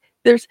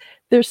 There's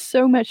there's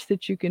so much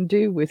that you can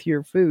do with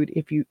your food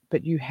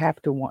but you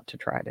have to want to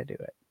try to do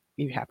it.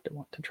 You have to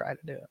want to try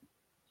to do it.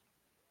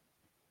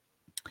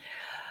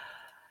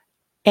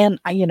 And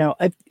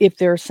if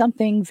there's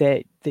something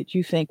that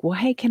you think, well,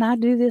 hey, can I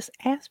do this?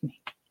 Ask me.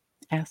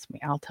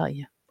 I'll tell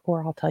you,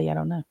 or I'll tell you I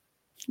don't know.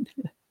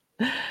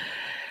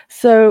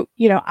 So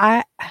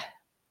I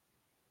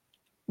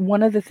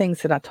one of the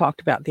things that I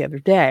talked about the other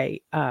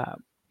day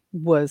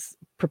was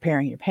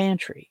preparing your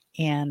pantry,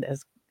 and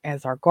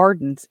as our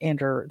gardens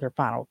enter their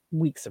final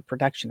weeks of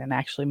production, and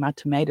actually my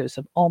tomatoes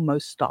have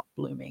almost stopped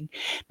blooming.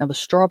 Now the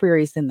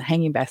strawberries in the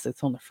hanging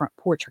baskets on the front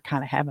porch are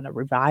kind of having a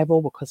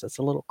revival because it's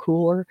a little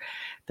cooler.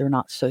 They're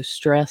not so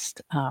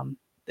stressed, and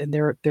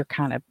they're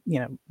kind of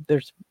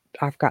there's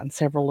I've gotten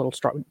several little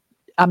straw.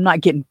 I'm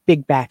not getting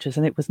big batches,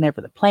 and it was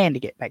never the plan to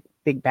get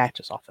big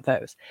batches off of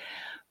those.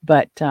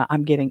 But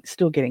I'm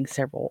still getting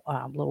several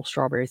little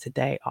strawberries a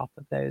day off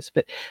of those.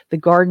 But the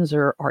gardens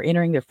are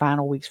entering their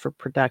final weeks for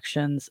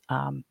productions,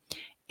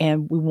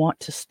 and we want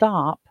to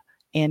stop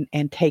and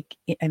take.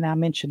 And I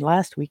mentioned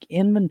last week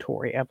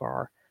inventory of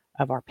our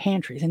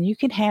pantries. And you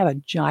can have a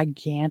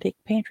gigantic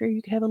pantry, or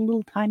you can have a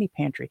little tiny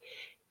pantry.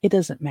 It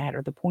doesn't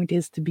matter. The point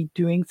is to be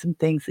doing some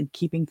things and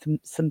keeping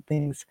some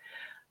things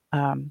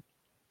um,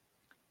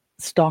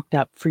 stocked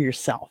up for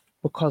yourself,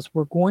 because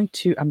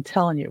I'm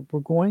telling you,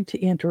 we're going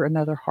to enter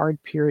another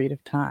hard period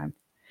of time.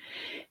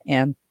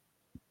 And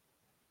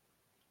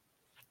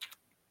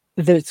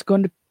there's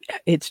going to,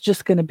 it's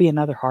just going to be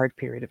another hard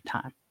period of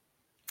time.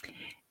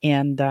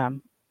 And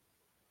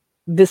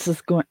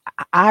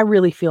I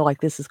really feel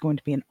like this is going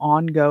to be an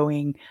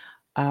ongoing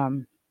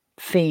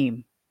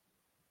theme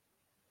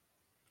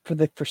for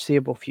the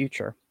foreseeable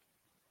future,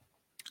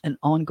 an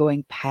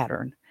ongoing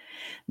pattern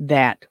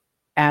that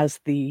as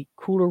the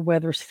cooler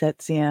weather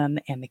sets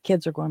in and the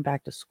kids are going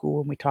back to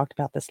school, and we talked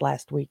about this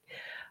last week,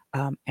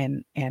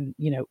 and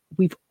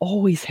we've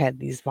always had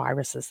these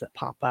viruses that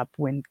pop up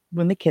when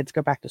the kids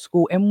go back to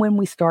school, and when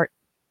we start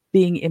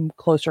being in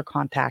closer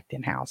contact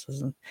in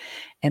houses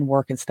and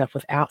work and stuff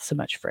without so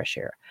much fresh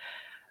air.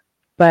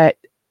 But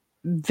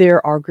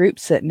there are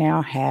groups that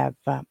now have,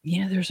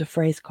 there's a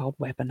phrase called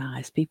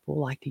weaponized. People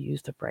like to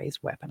use the phrase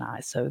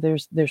weaponized. So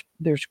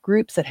there's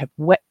groups that have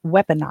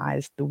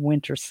weaponized the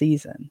winter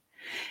season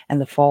and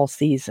the fall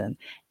season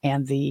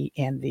and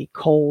the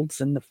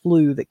colds and the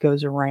flu that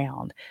goes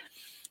around.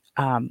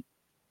 And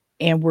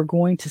we're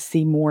going to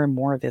see more and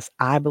more of this,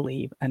 I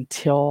believe,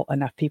 until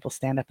enough people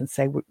stand up and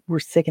say, we're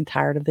sick and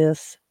tired of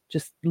this.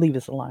 Just leave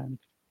us alone.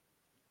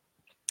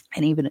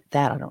 And even at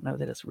that, I don't know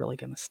that it's really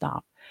going to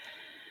stop.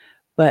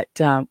 But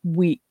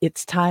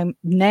it's time.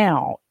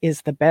 Now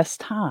is the best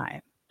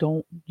time.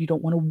 You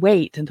don't want to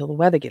wait until the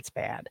weather gets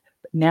bad.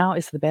 But now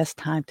is the best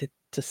time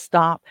to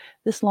stop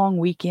this long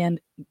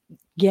weekend.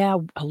 Yeah,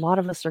 a lot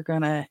of us are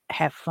going to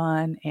have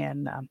fun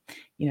and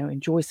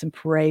enjoy some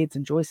parades,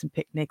 enjoy some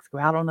picnics, go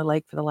out on the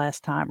lake for the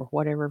last time or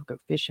whatever, go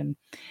fishing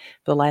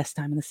for the last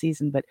time in the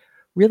season. But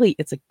really,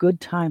 it's a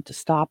good time to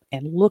stop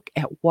and look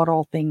at what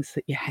all things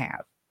that you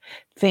have.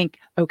 Think,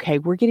 okay,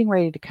 we're getting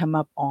ready to come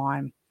up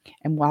on,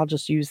 and I'll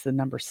just use the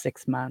number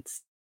 6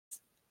 months.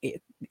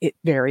 It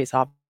varies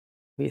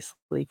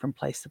obviously from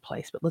place to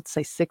place, but let's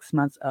say 6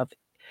 months of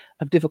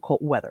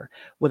difficult weather,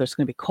 whether it's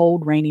going to be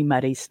cold, rainy,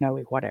 muddy,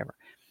 snowy, whatever.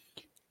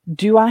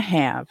 Do I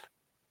have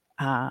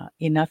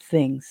enough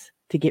things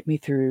to get me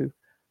through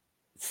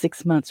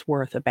 6 months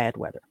worth of bad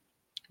weather?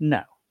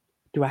 No.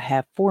 Do I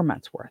have 4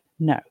 months worth?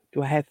 No.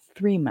 Do I have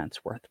 3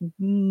 months worth?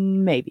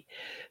 Maybe.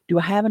 Do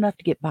I have enough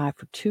to get by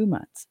for 2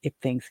 months if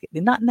things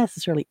get, not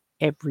necessarily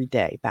every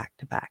day back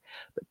to back,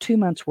 but 2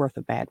 months worth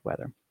of bad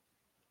weather?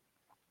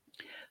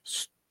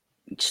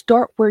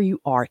 Start where you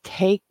are.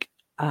 Take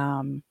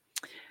an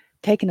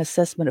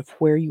assessment of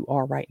where you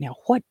are right now.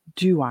 What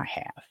do I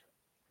have?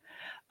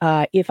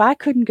 If I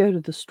couldn't go to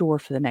the store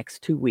for the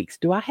next 2 weeks,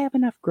 do I have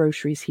enough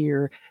groceries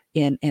here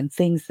and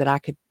things that I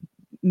could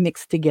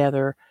mix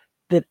together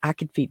that I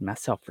could feed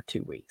myself for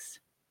 2 weeks?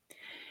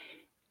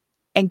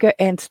 And go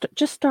and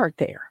just start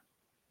there,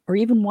 or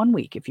even 1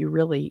 week if you're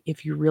really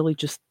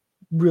just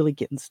really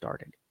getting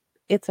started.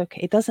 It's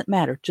okay. It doesn't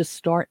matter. Just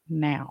start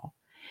now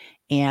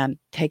and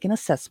take an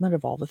assessment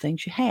of all the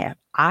things you have.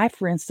 I,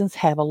 for instance,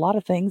 have a lot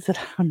of things that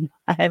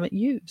I haven't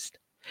used.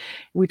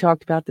 We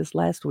talked about this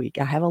last week.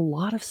 I have a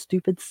lot of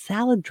stupid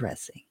salad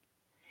dressing.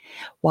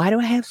 Why do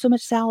I have so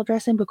much salad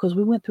dressing? Because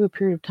we went through a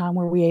period of time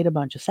where we ate a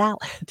bunch of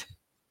salad.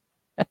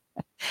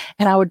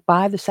 And I would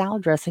buy the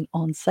salad dressing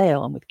on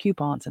sale and with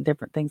coupons and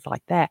different things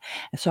like that.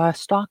 And so I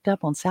stocked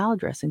up on salad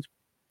dressings.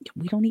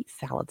 We don't eat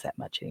salads that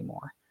much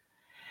anymore.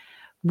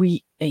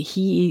 He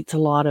eats a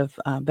lot of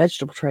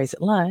vegetable trays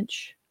at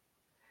lunch,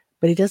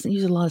 but he doesn't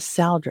use a lot of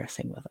salad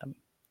dressing with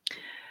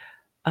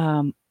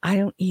them. I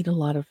don't eat a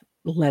lot of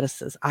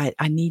lettuces. I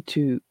need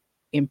to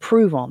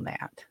improve on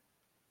that.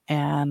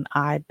 And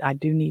I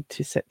do need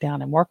to sit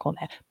down and work on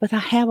that. But I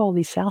have all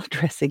these salad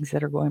dressings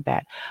that are going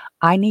bad.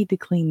 I need to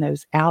clean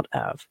those out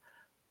of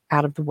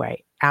the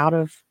way, out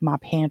of my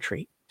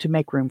pantry to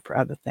make room for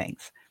other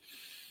things.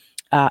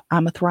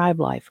 I'm a Thrive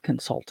Life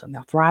consultant.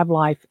 Now, Thrive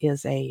Life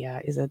is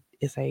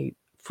a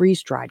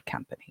freeze dried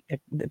company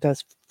that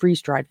does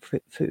freeze dried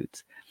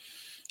foods.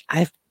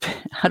 I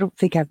don't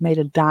think I've made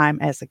a dime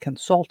as a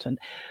consultant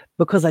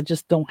because I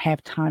just don't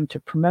have time to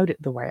promote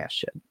it the way I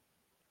should.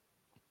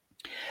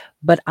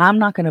 But I'm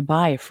not going to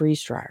buy a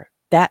freeze dryer.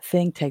 That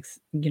thing takes,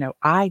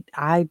 I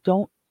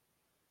don't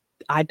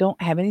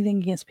have anything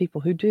against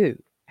people who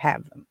do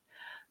have them.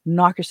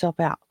 Knock yourself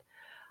out.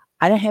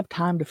 I don't have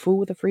time to fool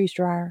with a freeze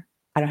dryer.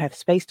 I don't have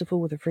space to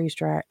fool with a freeze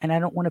dryer, and I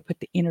don't want to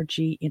put the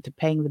energy into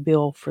paying the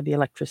bill for the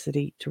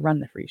electricity to run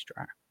the freeze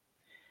dryer.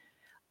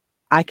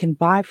 I can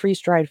buy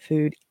freeze-dried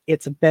food.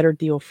 It's a better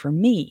deal for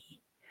me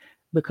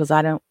because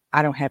I don't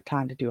have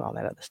time to do all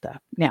that other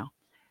stuff. Now,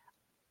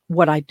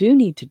 what I do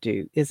need to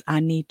do is I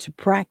need to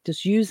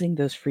practice using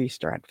those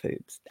freeze-dried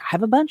foods. I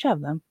have a bunch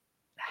of them.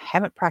 I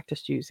haven't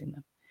practiced using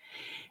them.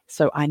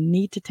 So I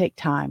need to take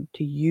time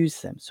to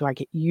use them so I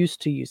get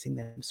used to using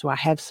them. So I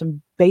have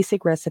some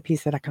basic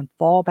recipes that I can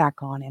fall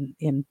back on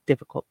in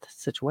difficult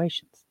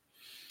situations.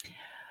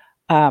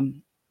 I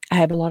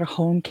have a lot of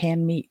home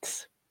canned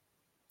meats.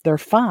 They're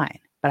fine,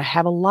 but I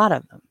have a lot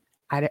of them.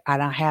 I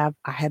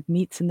have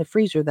meats in the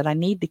freezer that I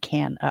need to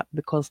can up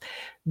because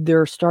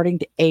they're starting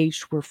to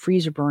age where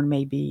freezer burn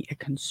may be a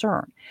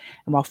concern.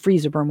 And while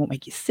freezer burn won't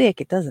make you sick,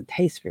 it doesn't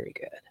taste very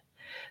good.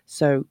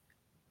 So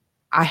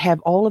I have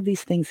all of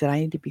these things that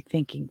I need to be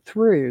thinking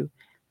through,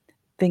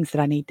 things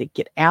that I need to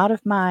get out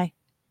of my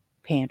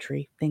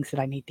pantry, things that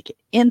I need to get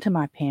into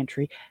my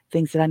pantry,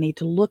 things that I need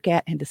to look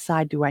at and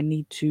decide, do I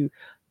need to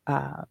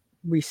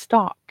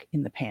restock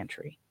in the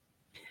pantry?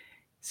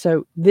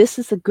 So this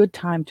is a good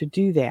time to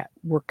do that.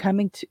 We're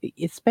coming to,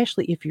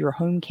 especially if you're a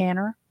home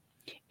canner,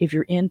 if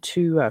you're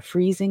into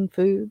freezing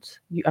foods,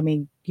 you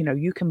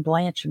can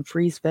blanch and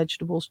freeze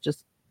vegetables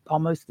just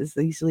almost as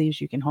easily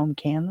as you can home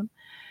can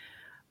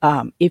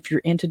them. If you're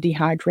into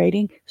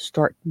dehydrating,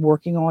 start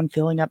working on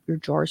filling up your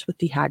jars with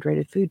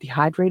dehydrated food.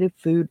 Dehydrated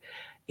food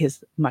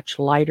is much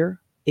lighter.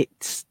 It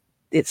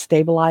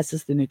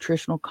stabilizes the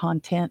nutritional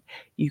content.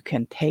 You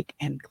can take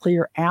and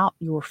clear out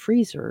your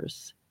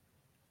freezers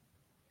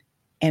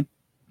and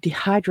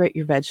dehydrate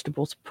your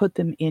vegetables, put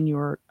them in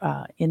your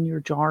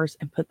jars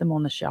and put them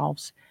on the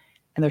shelves,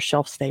 and they're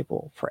shelf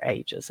stable for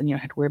ages, and you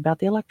don't have to worry about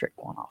the electric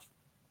going off.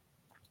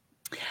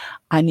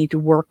 I need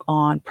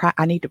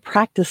to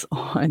practice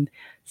on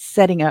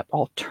setting up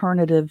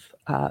alternative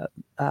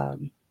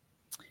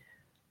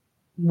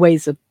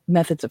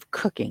methods of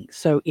cooking.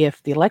 So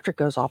if the electric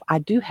goes off, I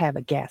do have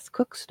a gas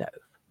cook stove.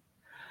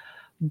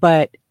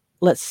 But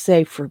let's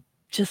say for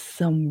just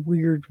some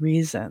weird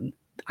reason,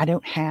 I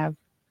don't have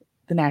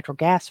the natural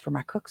gas for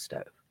my cook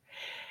stove.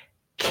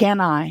 Can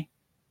I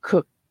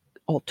cook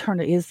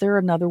alternative? Is there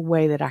another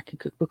way that I can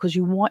cook? Because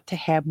you want to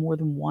have more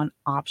than one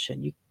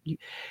option.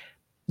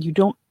 You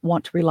don't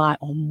want to rely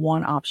on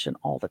one option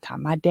all the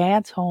time. My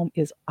dad's home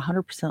is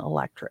 100%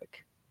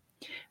 electric.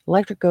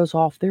 Electric goes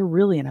off, they're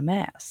really in a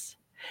mess.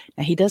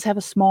 Now, he does have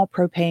a small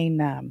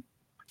propane,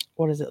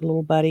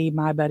 little buddy,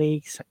 my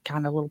buddy,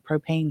 kind of little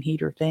propane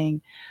heater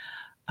thing.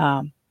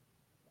 I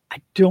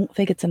don't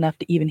think it's enough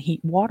to even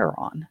heat water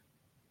on.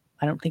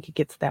 I don't think it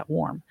gets that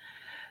warm.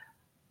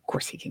 Of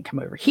course, he can come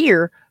over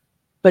here,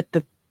 but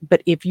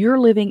if you're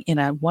living in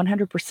a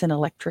 100%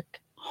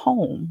 electric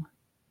home,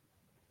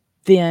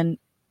 then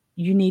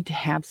you need to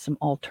have some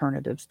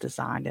alternatives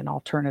designed and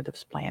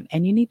alternatives planned,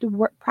 and you need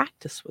to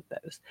practice with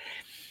those.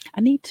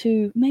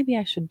 Maybe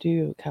I should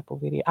do a couple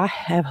videos. I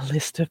have a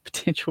list of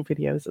potential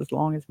videos as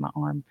long as my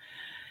arm,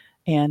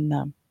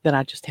 and that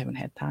I just haven't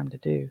had time to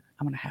do.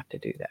 I'm going to have to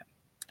do that.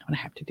 I'm going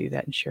to have to do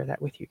that and share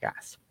that with you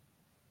guys.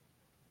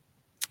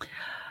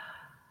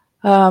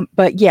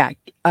 But yeah,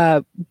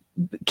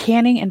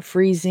 Canning and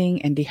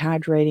freezing and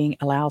dehydrating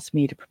allows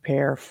me to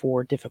prepare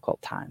for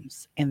difficult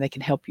times, and they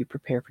can help you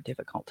prepare for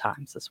difficult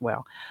times as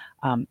well.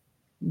 Um,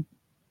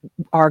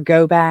 our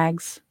go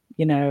bags,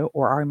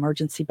 or our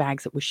emergency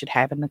bags that we should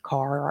have in the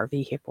car or our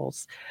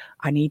vehicles,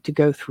 I need to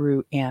go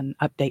through and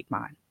update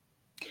mine.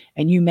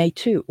 And you may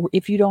too. Or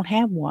if you don't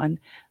have one,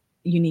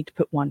 you need to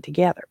put one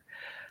together.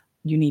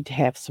 You need to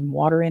have some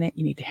water in it.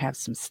 You need to have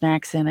some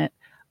snacks in it.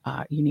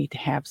 You need to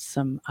have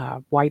some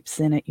wipes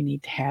in it. You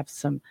need to have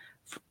some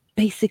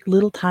basic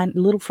little tiny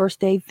little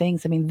first aid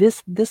things. I mean,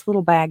 this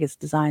little bag is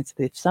designed so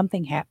that if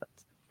something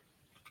happens,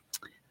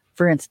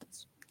 for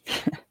instance,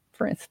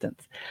 for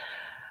instance,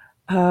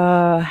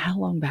 how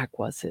long back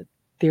was it?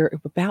 There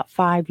about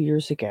 5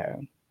 years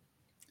ago,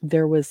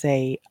 there was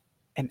an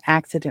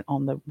accident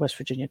on the West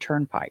Virginia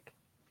Turnpike,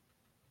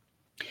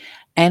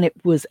 and it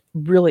was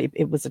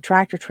a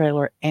tractor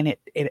trailer, and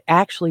it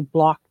actually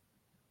blocked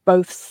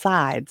both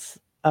sides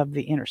of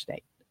the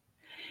interstate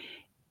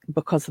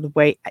because of the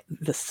way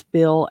the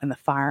spill and the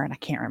fire, and I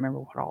can't remember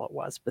what all it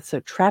was, but so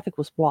traffic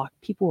was blocked.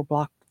 People were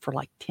blocked for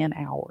like 10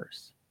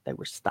 hours. They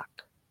were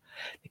stuck.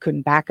 They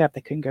couldn't back up.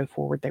 They couldn't go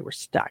forward. They were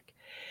stuck.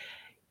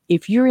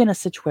 If you're in a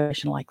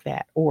situation like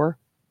that, or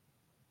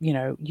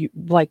you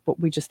like what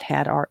we just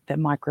had, the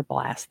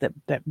microblast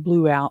that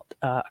blew out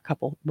a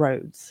couple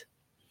roads,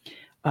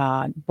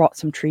 brought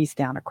some trees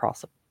down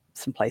across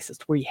some places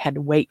where you had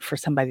to wait for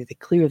somebody to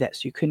clear that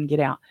so you couldn't get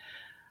out.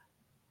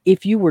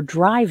 If you were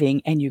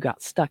driving and you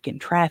got stuck in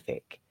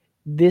traffic,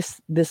 this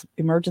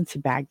emergency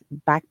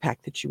backpack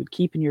that you would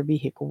keep in your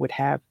vehicle would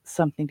have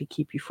something to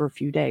keep you for a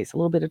few days. A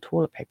little bit of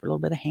toilet paper, a little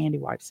bit of handy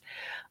wipes,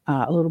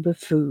 a little bit of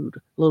food,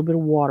 a little bit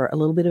of water, a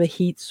little bit of a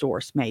heat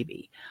source,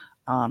 maybe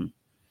a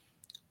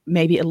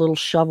little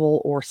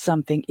shovel or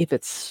something if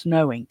it's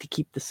snowing to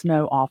keep the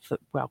snow off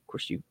well, of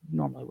course you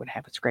normally would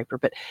have a scraper,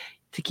 but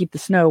to keep the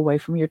snow away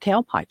from your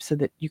tailpipe so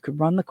that you could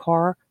run the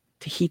car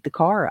to heat the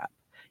car up.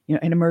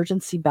 An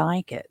emergency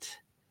blanket.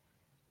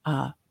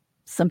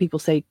 Some people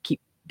say keep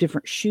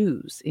different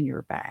shoes in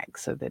your bag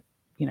so that,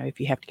 if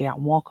you have to get out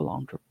and walk a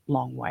long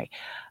way.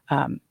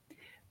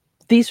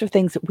 These are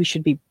things that we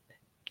should be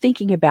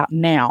thinking about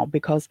now,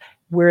 because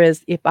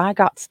whereas if I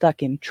got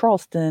stuck in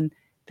Charleston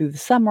through the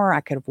summer,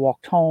 I could have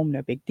walked home,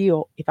 no big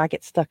deal. If I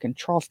get stuck in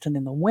Charleston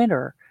in the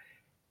winter,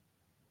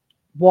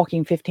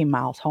 walking 15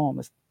 miles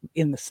home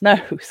in the snow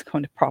is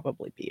going to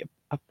probably be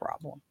a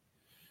problem.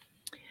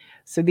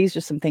 So these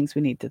are some things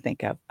we need to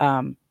think of.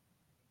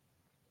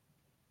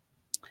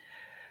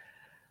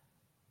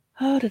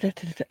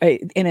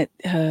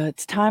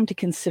 It's time to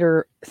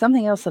consider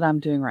something else that I'm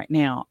doing right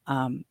now.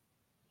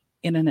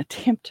 In an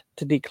attempt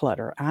to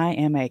declutter, I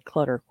am a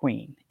clutter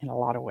queen in a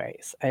lot of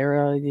ways.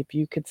 If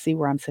you could see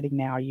where I'm sitting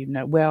now,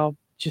 well,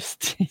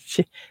 just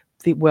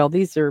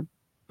these are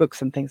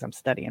books and things I'm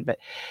studying, but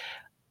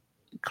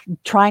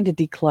trying to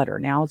declutter.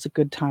 Now is a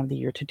good time of the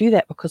year to do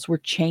that because we're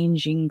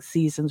changing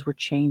seasons, we're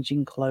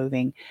changing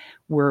clothing,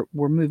 we're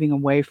moving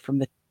away from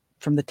the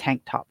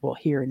tank top. Well,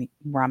 here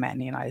where I'm at in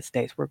the United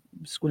States, we're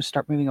just going to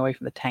start moving away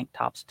from the tank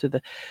tops to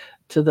the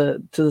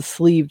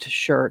sleeved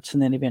shirts,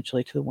 and then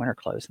eventually to the winter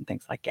clothes and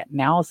things like that.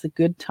 Now is a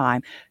good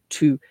time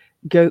to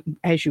go,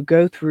 as you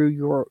go through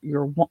your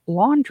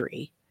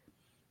laundry.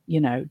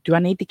 Do I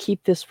need to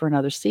keep this for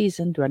another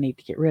season? Do I need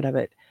to get rid of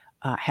it?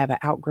 Have I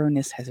outgrown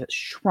this? Has it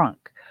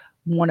shrunk?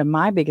 One of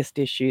my biggest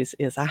issues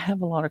is I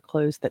have a lot of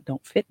clothes that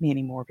don't fit me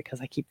anymore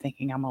because I keep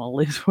thinking I'm going to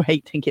lose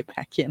weight and get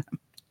back in them.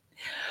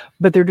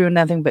 But they're doing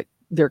nothing but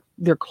they're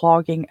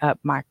clogging up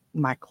my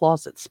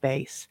closet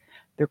space.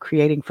 They're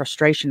creating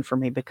frustration for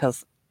me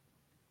because,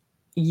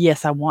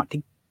 yes, I want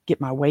to get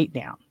my weight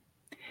down.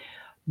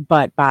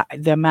 But by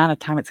the amount of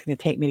time it's going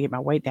to take me to get my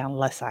weight down,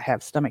 unless I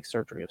have stomach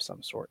surgery of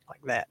some sort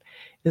like that,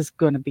 is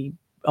going to be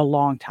a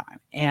long time.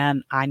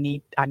 And I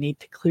need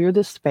to clear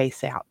this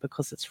space out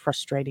because it's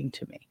frustrating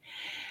to me.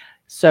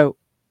 So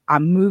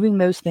I'm moving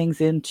those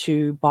things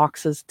into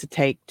boxes to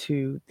take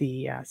to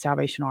the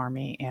Salvation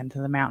Army and to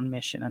the Mountain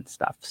Mission and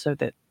stuff, so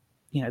that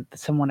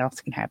someone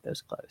else can have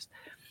those clothes.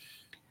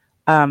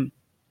 And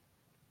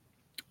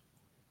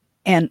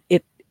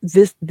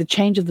the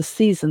change of the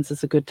seasons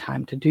is a good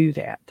time to do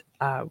that.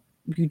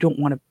 You don't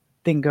want to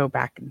then go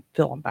back and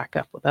fill them back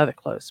up with other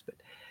clothes, but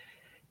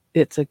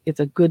it's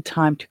a good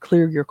time to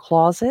clear your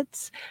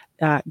closets.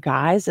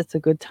 Guys, it's a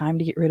good time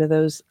to get rid of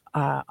those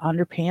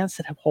underpants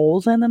that have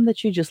holes in them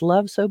that you just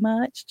love so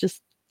much.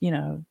 Just, put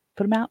them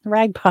out in the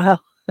rag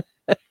pile.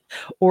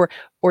 or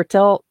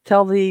tell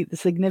the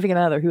significant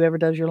other, whoever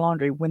does your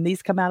laundry, when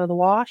these come out of the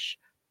wash,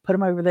 put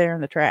them over there in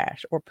the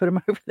trash, or put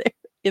them over there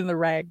in the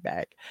rag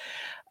bag.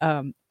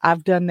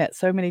 I've done that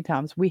so many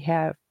times. We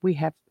have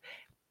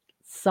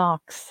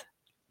socks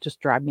just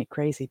drive me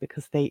crazy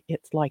because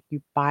it's like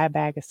you buy a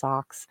bag of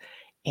socks,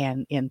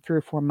 and in 3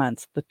 or 4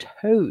 months, the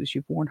toes,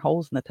 you've worn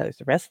holes in the toes.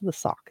 The rest of the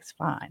sock is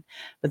fine,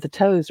 but the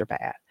toes are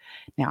bad.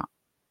 Now,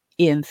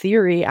 in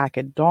theory, I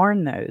could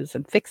darn those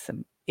and fix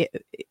them.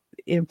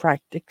 In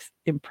practice,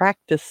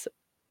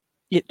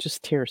 it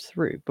just tears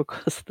through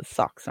because the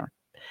socks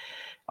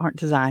aren't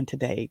designed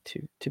today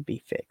to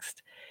be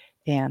fixed.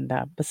 And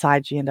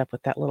besides, you end up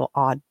with that little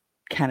odd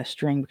kind of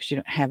string because you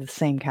don't have the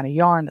same kind of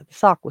yarn that the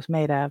sock was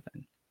made of,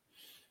 and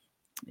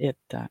it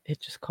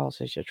just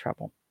causes you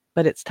trouble.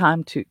 But it's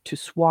time to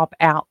swap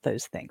out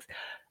those things.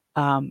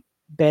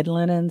 Bed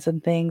linens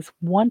and things.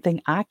 One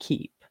thing I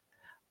keep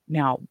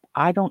now,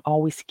 I don't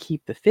always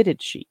keep the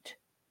fitted sheet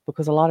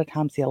because a lot of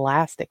times the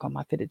elastic on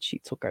my fitted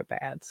sheets will go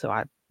bad, so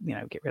I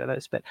get rid of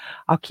those. But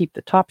I'll keep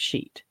the top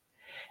sheet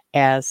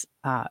as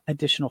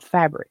additional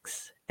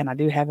fabrics, and I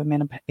do have them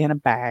in a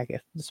bag, a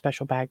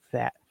special bag for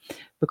that,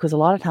 because a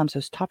lot of times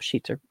those top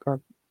sheets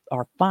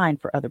are fine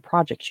for other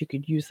projects. You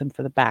could use them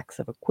for the backs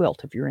of a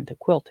quilt. If you're into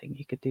quilting,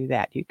 you could do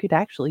that. You could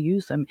actually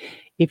use them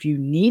if you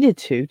needed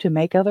to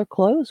make other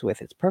clothes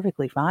with. It's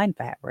perfectly fine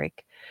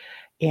fabric,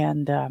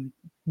 and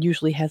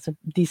usually has a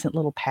decent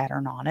little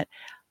pattern on it.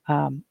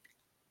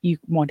 You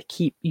want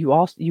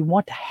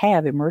to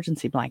have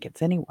emergency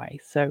blankets anyway.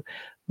 So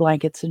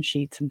blankets and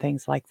sheets and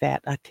things like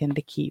that, I tend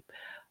to keep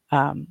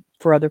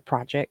for other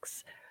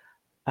projects.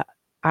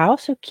 I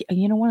also keep,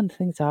 one of the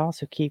things I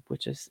also keep,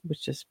 which is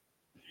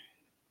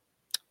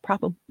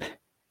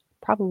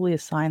probably a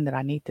sign that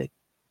I need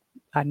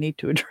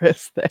to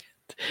address that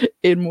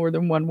in more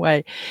than one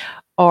way,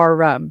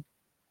 are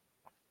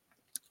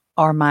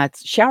my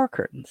shower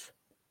curtains.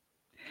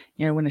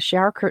 When the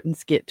shower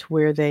curtains get to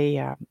where they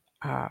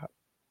are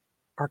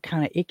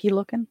kind of icky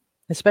looking,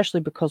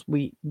 especially because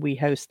we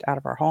host out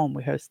of our home.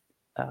 We host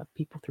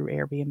people through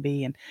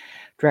Airbnb and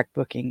direct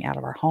booking out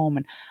of our home.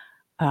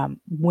 And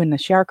when the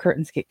shower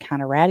curtains get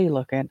kind of ratty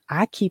looking,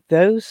 I keep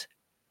those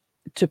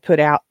to put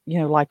out,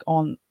 like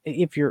on,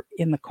 if you're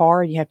in the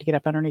car, you have to get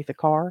up underneath the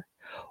car,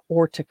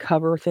 or to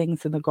cover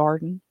things in the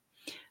garden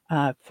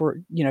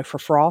for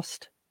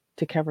frost,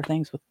 to cover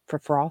things for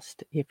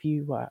frost. If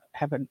you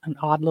have an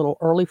odd little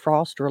early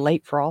frost or a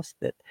late frost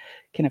that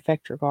can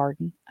affect your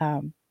garden,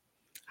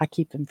 I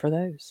keep them for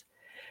those.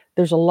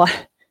 There's a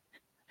lot.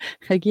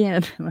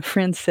 Again, my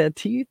friend said,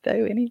 "Do you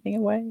throw anything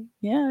away?"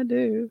 Yeah, I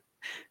do.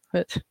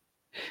 But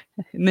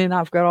and then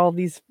I've got all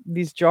these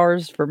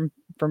jars from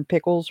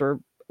pickles or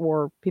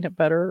peanut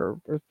butter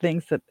or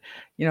things that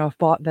I've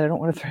bought that I don't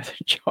want to throw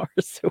the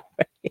jars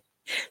away.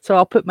 So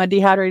I'll put my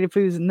dehydrated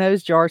foods in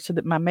those jars so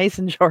that my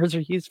mason jars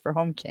are used for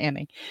home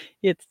canning.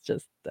 It's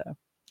just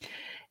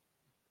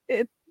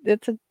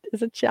it's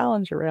a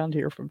challenge around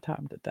here from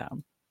time to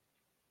time.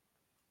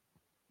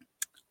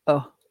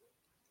 Oh,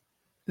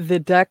 the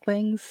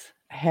ducklings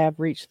have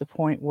reached the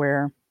point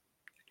where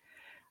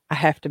I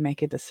have to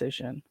make a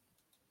decision.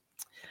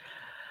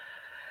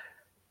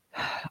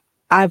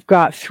 I've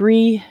got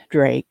 3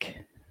 drake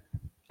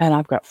and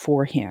I've got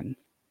 4 hen.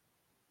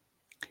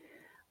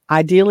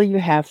 Ideally, you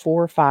have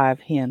 4 or 5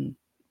 hen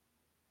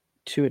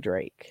to a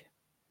drake.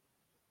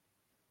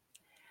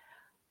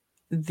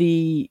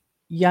 The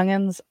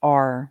youngins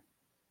are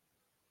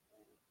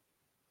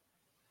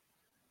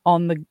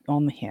on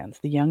the hens.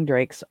 The young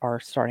drakes are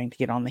starting to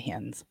get on the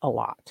hens a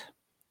lot.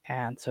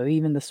 And so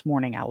even this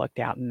morning I looked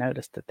out and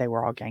noticed that they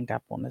were all ganged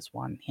up on this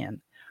one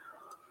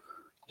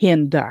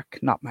hen duck,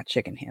 not my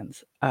chicken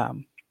hens.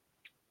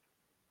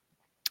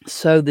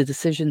 So the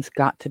decision's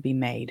got to be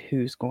made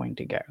who's going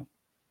to go.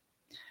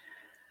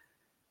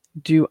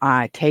 Do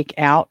I take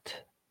out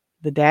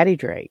the daddy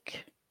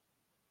drake,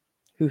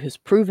 who has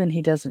proven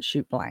he doesn't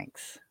shoot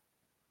blanks?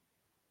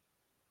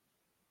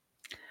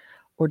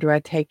 Or do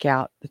I take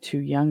out the 2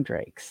 young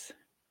drakes,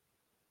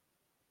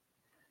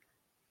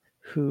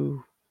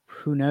 who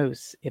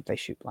knows if they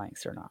shoot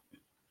blanks or not?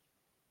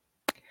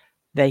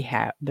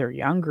 They're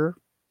younger.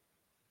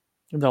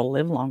 They'll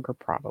live longer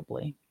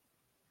probably.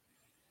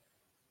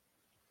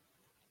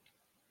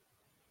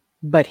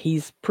 But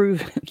he's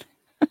proven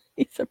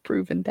he's a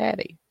proven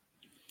daddy.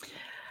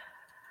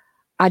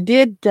 I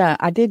did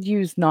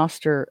use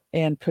Noster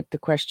and put the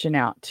question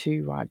out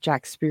to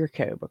Jack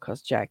Spirko,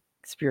 because Jack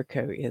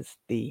Spirko is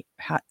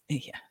I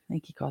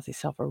think he calls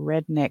himself a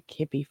redneck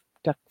hippie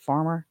duck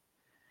farmer.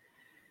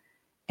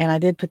 And I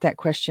did put that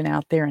question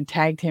out there and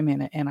tagged him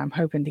in it, and I'm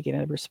hoping to get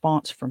a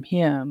response from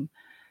him.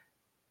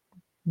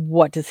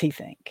 What does he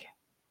think?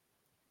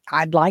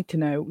 I'd like to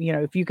know,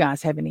 if you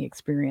guys have any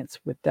experience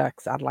with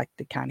ducks, I'd like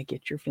to kind of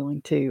get your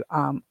feeling too.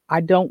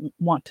 I don't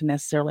want to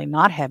necessarily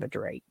not have a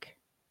drake.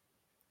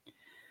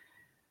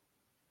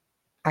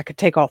 I could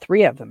take all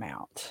 3 of them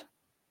out.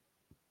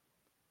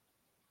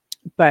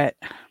 But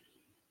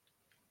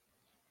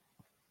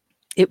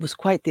it was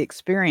quite the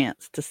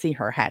experience to see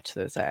her hatch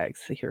those eggs,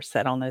 see her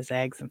set on those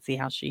eggs and see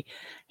how she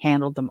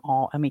handled them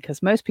all. I mean,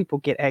 because most people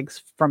get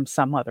eggs from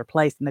some other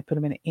place and they put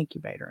them in an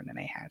incubator and then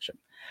they hatch them.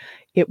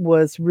 It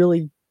was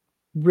really,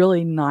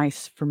 really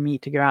nice for me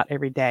to go out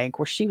every day. Of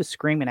course, she was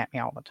screaming at me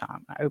all the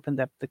time. I opened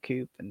up the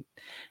coop and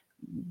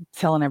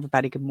telling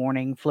everybody good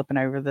morning, flipping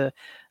over the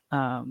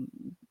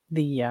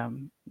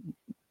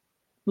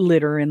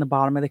litter in the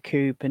bottom of the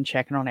coop and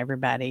checking on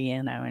everybody,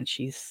 and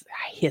she's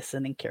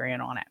hissing and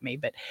carrying on at me,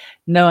 but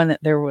knowing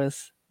that there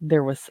was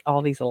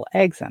all these little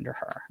eggs under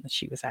her, that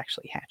she was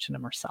actually hatching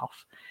them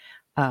herself.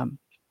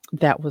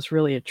 That was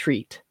really a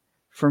treat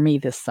for me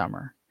this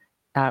summer.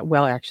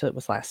 Well, actually, it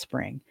was last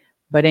spring,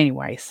 But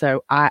anyway,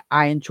 so I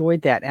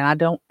enjoyed that,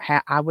 and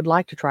I would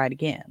like to try it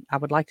again. I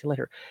would like to let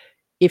her,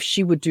 if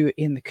she would do it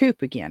in the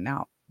coop again.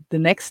 Now, the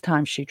next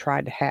time she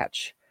tried to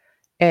hatch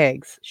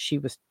eggs, she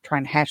was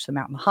trying to hatch them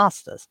out in the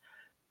hostas.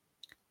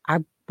 I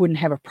wouldn't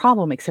have a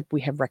problem, except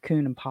we have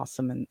raccoon and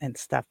possum and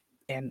stuff,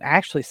 and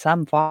actually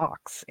some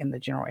fox in the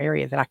general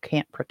area that I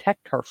can't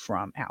protect her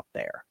from out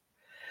there.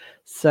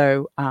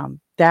 So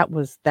that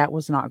was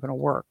not going to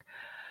work.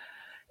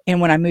 And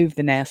when I moved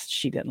the nest,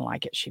 she didn't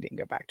like it. She didn't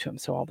go back to them,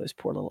 so all those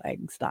poor little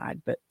eggs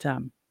died. But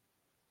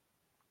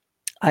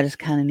I just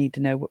kind of need to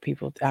know what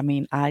people. I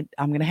mean, I'm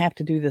going to have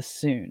to do this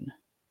soon,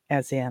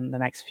 as in the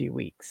next few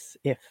weeks,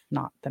 if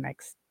not the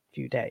next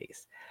few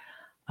days,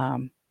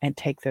 and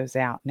take those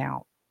out.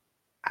 Now,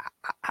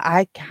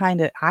 I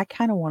kind of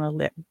want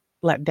to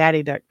let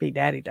Daddy Duck be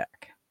Daddy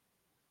Duck.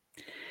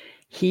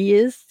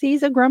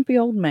 He's a grumpy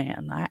old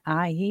man.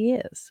 He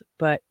is,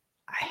 but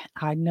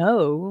I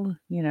know,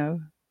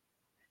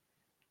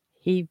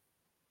 he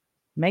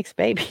makes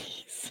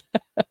babies.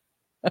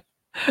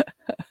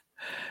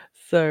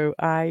 So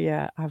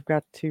I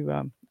got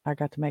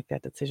to make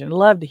that decision.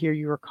 Love to hear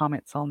your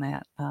comments on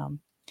that.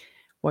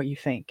 What you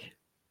think?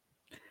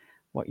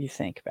 What you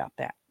think about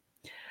that?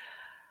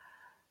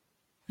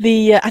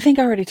 I think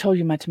I already told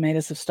you my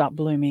tomatoes have stopped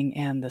blooming,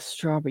 and the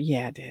strawberry.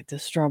 Yeah, I did. The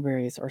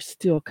strawberries are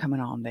still coming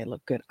on. They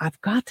look good. I've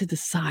got to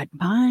decide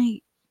my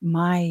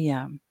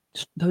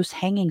those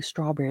hanging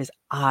strawberries.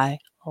 I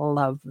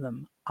love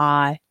them.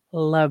 I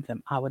love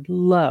them. I would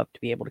love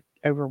to be able to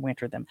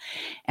overwinter them.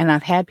 And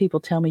I've had people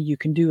tell me you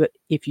can do it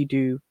if you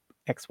do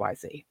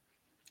XYZ.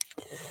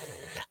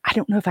 I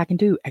don't know if I can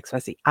do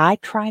XYZ. I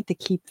tried to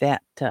keep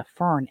that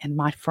fern, and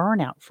my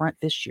fern out front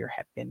this year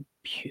have been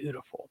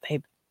beautiful.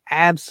 They've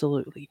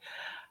absolutely.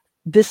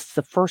 This is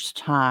the first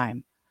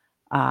time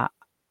uh,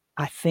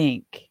 I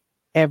think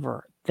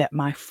ever that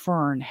my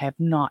fern have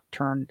not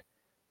turned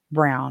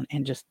brown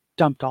and just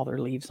dumped all their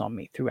leaves on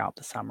me throughout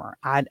the summer.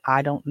 I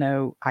don't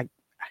know.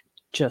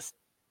 Just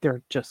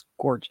they're just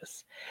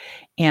gorgeous.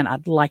 And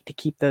I'd like to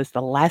keep those.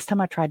 The last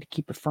time I tried to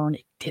keep a fern,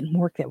 it didn't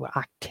work that well.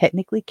 I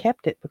technically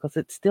kept it because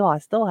I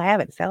still have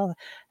it. It still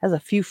has a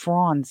few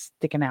fronds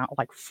sticking out,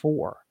 like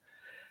 4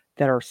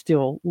 that are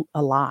still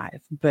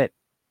alive. But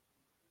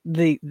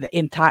the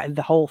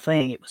whole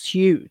thing, it was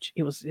huge.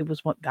 It was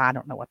what, I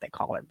don't know what they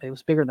call it, but it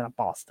was bigger than a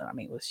Boston. I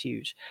mean, it was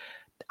huge.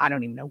 I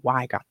don't even know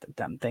why I got the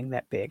dumb thing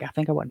that big. I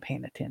think I wasn't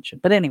paying attention.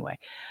 But anyway,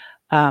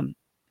 um,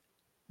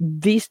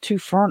 these 2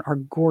 fern are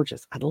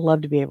gorgeous. I'd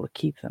love to be able to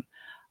keep them.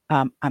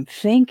 I'm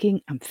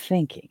thinking,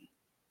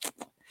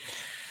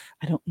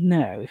 I don't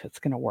know if it's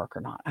going to work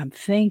or not. I'm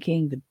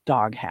thinking the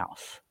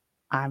doghouse.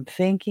 I'm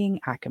thinking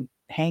I can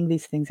hang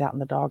these things out in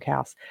the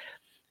doghouse.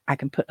 I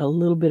can put a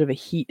little bit of a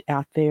heat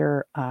out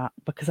there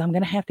because I'm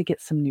going to have to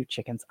get some new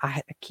chickens.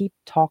 I keep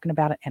talking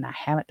about it and I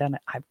haven't done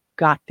it. I've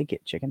got to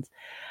get chickens.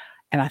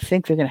 And I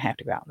think they're going to have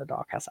to go out in the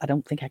doghouse. I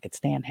don't think I could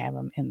stand having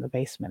them in the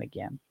basement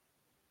again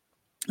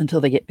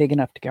until they get big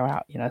enough to go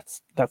out.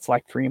 That's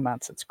like 3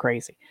 months. It's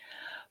crazy.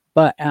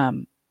 But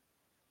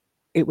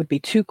it would be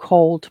too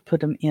cold to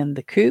put them in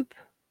the coop.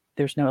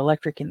 There's no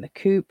electric in the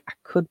coop. I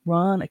could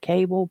run a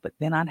cable, but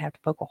then I'd have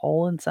to poke a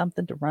hole in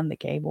something to run the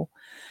cable.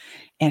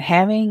 And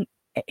having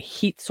a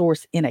heat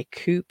source in a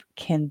coop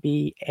can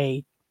be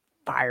a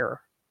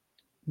fire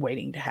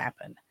waiting to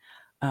happen.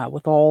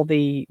 With all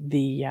the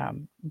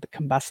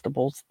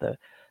combustibles,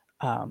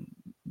 um,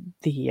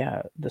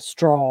 the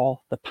straw,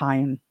 the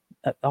pine,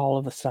 all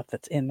of the stuff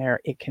that's in there,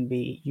 it can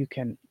be you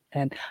can.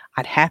 And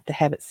I'd have to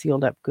have it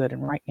sealed up good.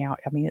 And right now,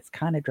 I mean, it's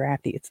kind of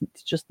drafty. It's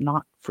just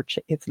not for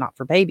it's not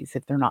for babies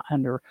if they're not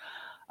under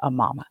a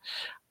mama.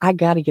 I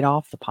got to get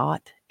off the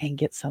pot and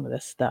get some of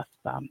this stuff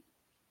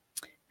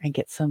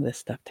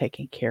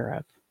taken care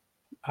of.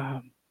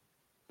 Um,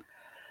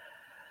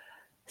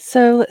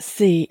 so let's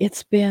see.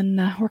 It's been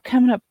we're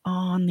coming up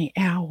on the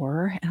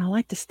hour, and I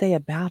like to stay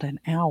about an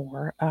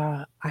hour.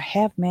 I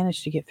have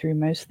managed to get through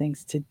most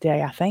things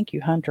today. I thank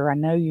you, Hunter. I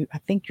know you. I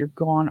think you're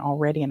gone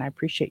already, and I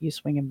appreciate you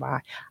swinging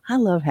by. I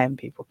love having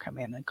people come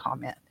in and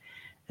comment.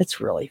 It's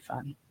really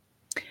fun.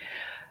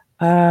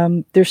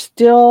 There's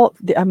still,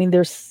 I mean,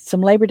 there's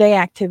some Labor Day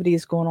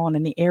activities going on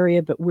in the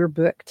area, but we're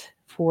booked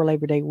for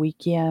Labor Day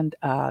weekend.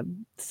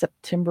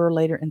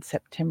 Later in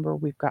September,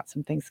 we've got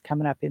some things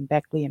coming up in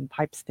Beckley and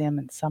Pipestem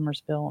and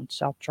Summersville and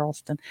South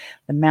Charleston.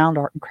 The Mound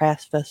Art and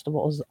Crafts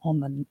Festival is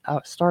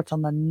starts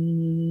on the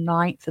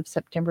 9th of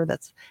September.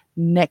 That's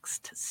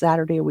next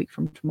Saturday, a week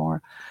from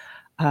tomorrow.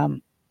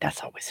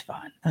 That's always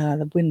fun.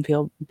 The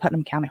Winfield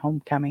Putnam County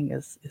Homecoming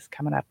is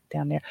coming up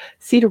down there.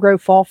 Cedar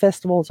Grove Fall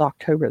Festival is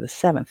October the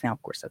 7th. Now,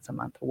 of course, that's a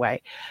month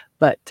away.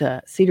 But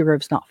Cedar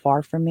Grove's not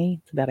far from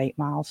me. It's about 8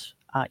 miles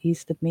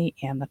east of me,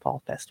 and the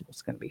Fall Festival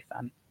is going to be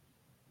fun.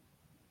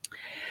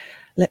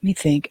 Let me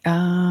think.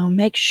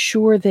 Make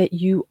sure that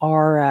you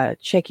are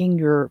checking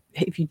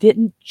if you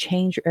didn't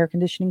change your air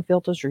conditioning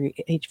filters or your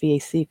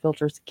HVAC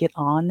filters, get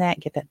on that.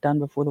 Get that done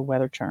before the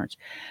weather turns.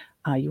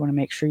 You want to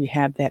make sure you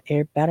have that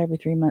about every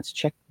 3 months.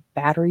 Check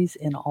batteries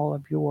in all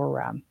of your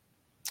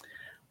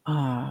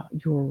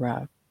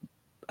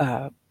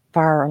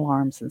fire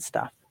alarms and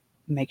stuff.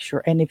 Make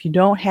sure. And if you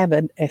don't have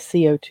a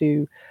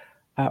CO2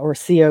 or a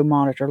CO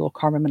monitor, a little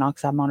carbon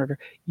monoxide monitor,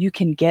 you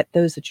can get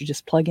those that you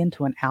just plug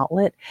into an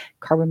outlet.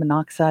 Carbon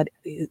monoxide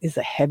is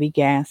a heavy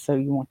gas, so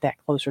you want that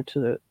closer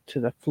to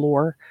the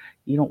floor.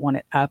 You don't want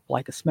it up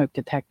like a smoke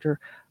detector.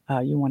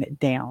 You want it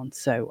down.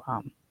 So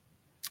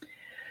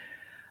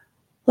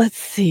let's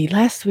see.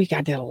 Last week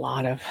I did a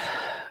lot of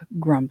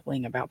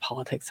grumbling about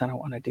politics. I don't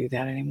want to do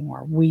that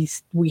anymore. We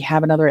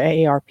have another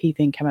AARP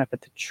thing coming up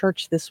at the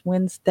church this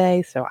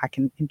Wednesday, so I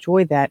can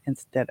enjoy that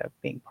instead of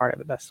being part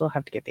of it. But I still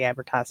have to get the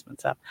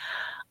advertisements up.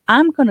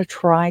 I'm going to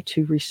try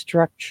to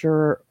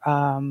restructure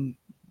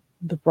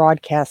the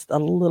broadcast a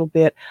little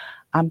bit.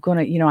 I'm going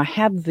to, I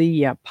have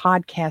the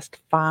podcast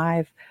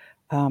 5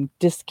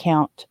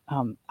 discount.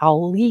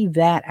 I'll leave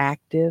that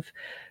active.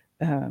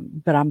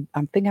 But I'm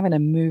thinking I'm going to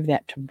move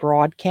that to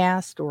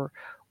broadcast or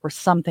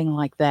something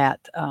like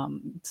that,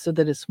 so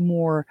that it's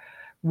more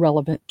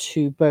relevant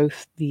to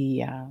both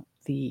the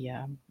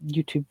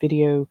YouTube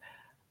video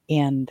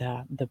and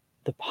the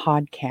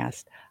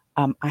podcast.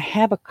 I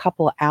have a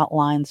couple of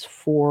outlines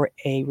for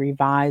a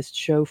revised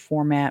show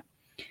format,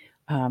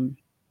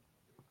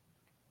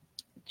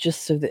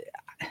 just so that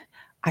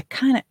I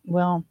kind of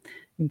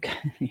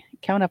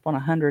coming up on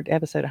 100,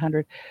 episode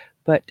 100,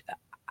 but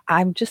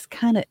I'm just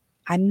kind of,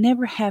 I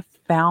never have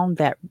found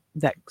that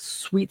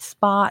sweet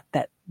spot,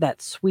 that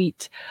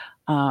sweet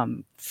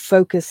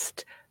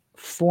focused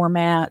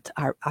format.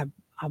 I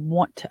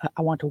want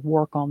to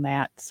work on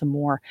that some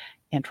more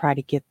and try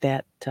to get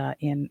that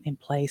in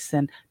place.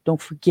 And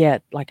don't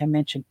forget, like I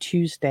mentioned,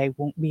 Tuesday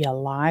won't be a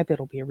live;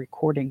 it'll be a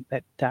recording,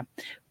 but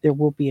there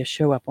will be a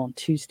show up on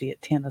Tuesday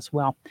at 10 as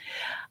well.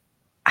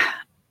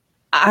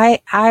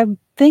 I'm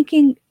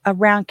thinking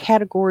around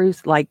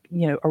categories like,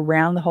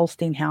 around the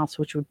Holstein house,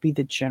 which would be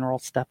the general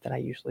stuff that I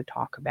usually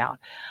talk about,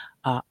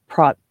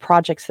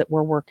 projects that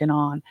we're working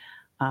on,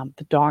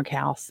 the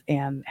doghouse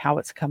and how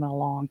it's coming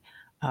along,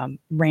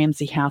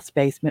 Ramsey house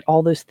basement,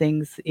 all those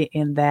things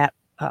in that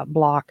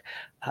block.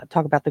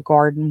 Talk about the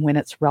garden when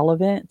it's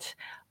relevant.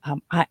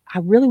 I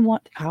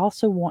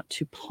also want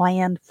to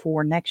plan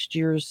for next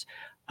year's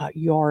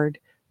yard.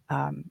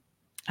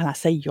 And I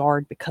say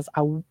yard because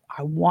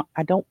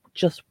I don't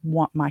just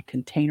want my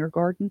container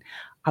garden.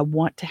 I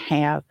want to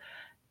have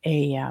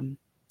a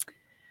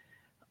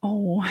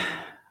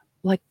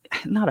like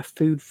not a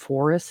food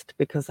forest,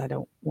 because I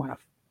don't want a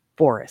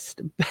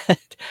forest,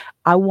 but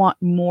I want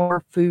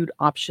more food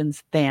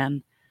options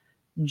than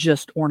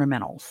just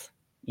ornamentals,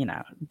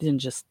 than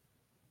just,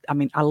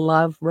 I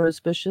love rose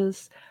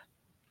bushes.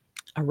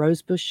 A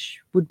rose bush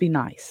would be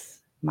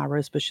nice. My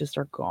rose bushes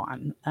are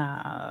gone.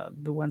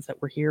 The ones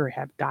that were here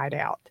have died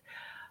out.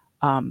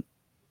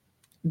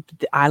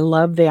 I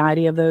love the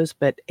idea of those,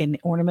 but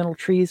ornamental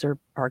trees are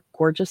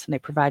gorgeous and they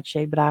provide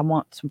shade, but I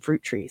want some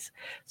fruit trees.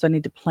 So I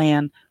need to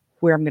plan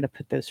where I'm going to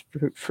put those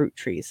fruit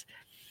trees.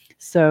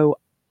 So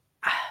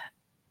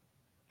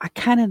I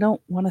kind of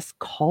don't want to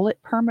call it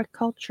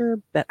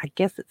permaculture, but I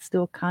guess it's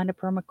still kind of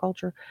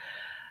permaculture.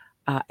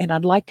 And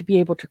I'd like to be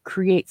able to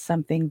create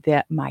something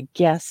that my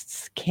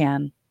guests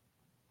can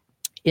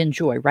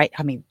enjoy, right?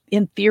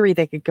 In theory,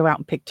 they could go out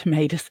and pick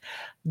tomatoes.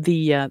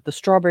 The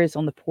strawberries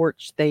on the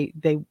porch, they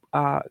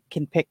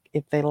can pick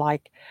if they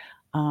like,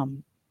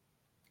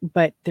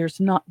 but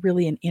there's not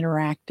really an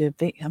interactive.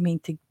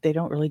 They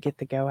don't really get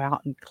to go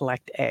out and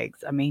collect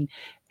eggs.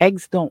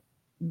 Eggs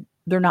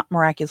they're not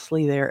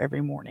miraculously there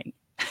every morning.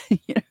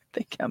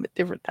 They come at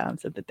different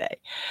times of the day.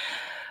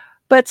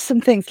 But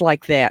some things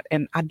like that,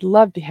 and I'd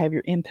love to have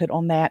your input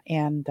on that,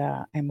 and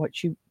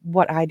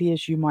what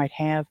ideas you might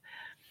have.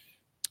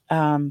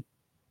 When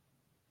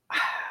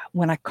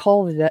I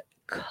cull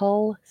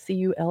CULL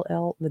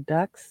the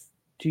ducks,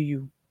 do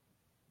you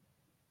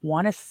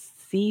want to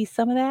see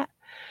some of that?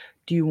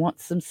 Do you want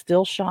some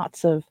still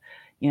shots of,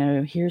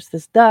 here's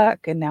this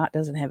duck and now it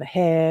doesn't have a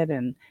head,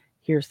 and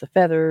here's the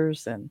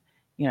feathers, and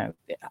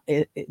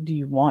do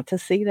you want to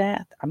see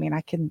that?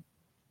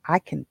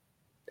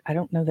 I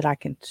don't know that I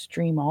can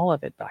stream all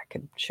of it, but I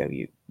can show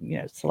you,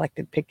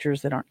 selected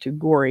pictures that aren't too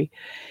gory,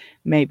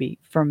 maybe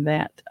from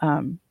that.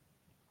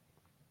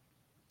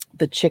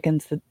 The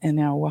chickens that,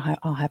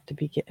 I'll have to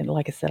be getting,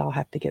 like I said, I'll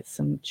have to get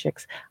some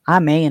chicks. I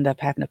may end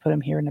up having to put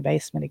them here in the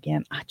basement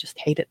again. I just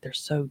hate it. They're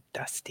so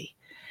dusty.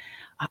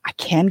 I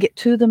can get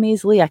to them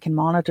easily. I can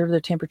monitor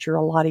the temperature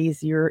a lot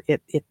easier.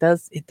 It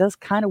does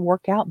kind of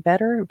work out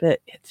better,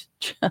 but it's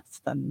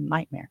just a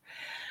nightmare.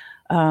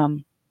 I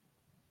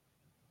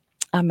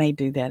may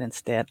do that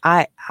instead.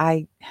 I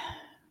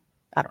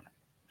don't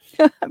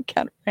know. I'm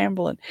kind of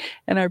rambling,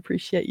 and I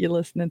appreciate you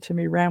listening to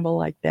me ramble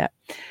like that.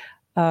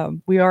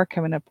 We are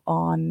coming up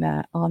on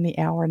the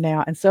hour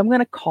now, and so I'm going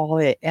to call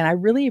it. And I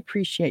really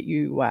appreciate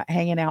you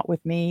hanging out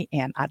with me,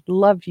 and I'd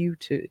love you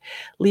to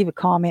leave a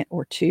comment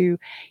or two,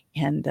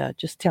 and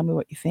just tell me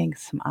what you think,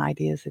 some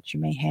ideas that you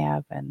may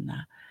have, and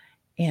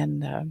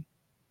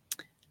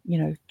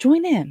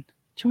join in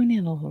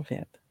a little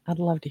bit. I'd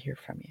love to hear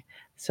from you.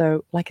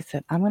 So, like I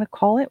said, I'm going to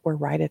call it. We're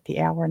right at the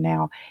hour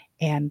now,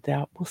 and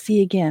we'll see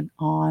you again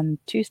on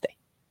Tuesday.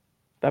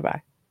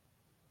 Bye-bye.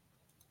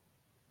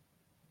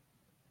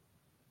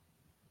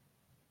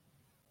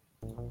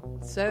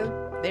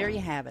 So, there you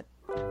have it.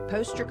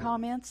 Post your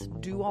comments,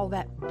 do all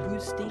that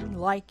boosting,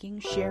 liking,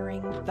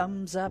 sharing,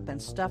 thumbs up,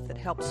 and stuff that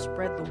helps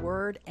spread the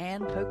word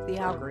and poke the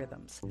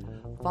algorithms.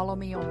 Follow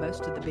me on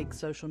most of the big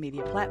social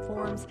media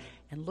platforms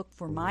and look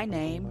for my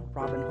name,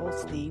 Robin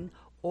Holstein,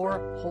 or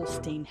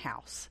Holstein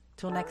House.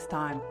 Till next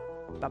time,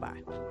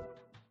 bye-bye.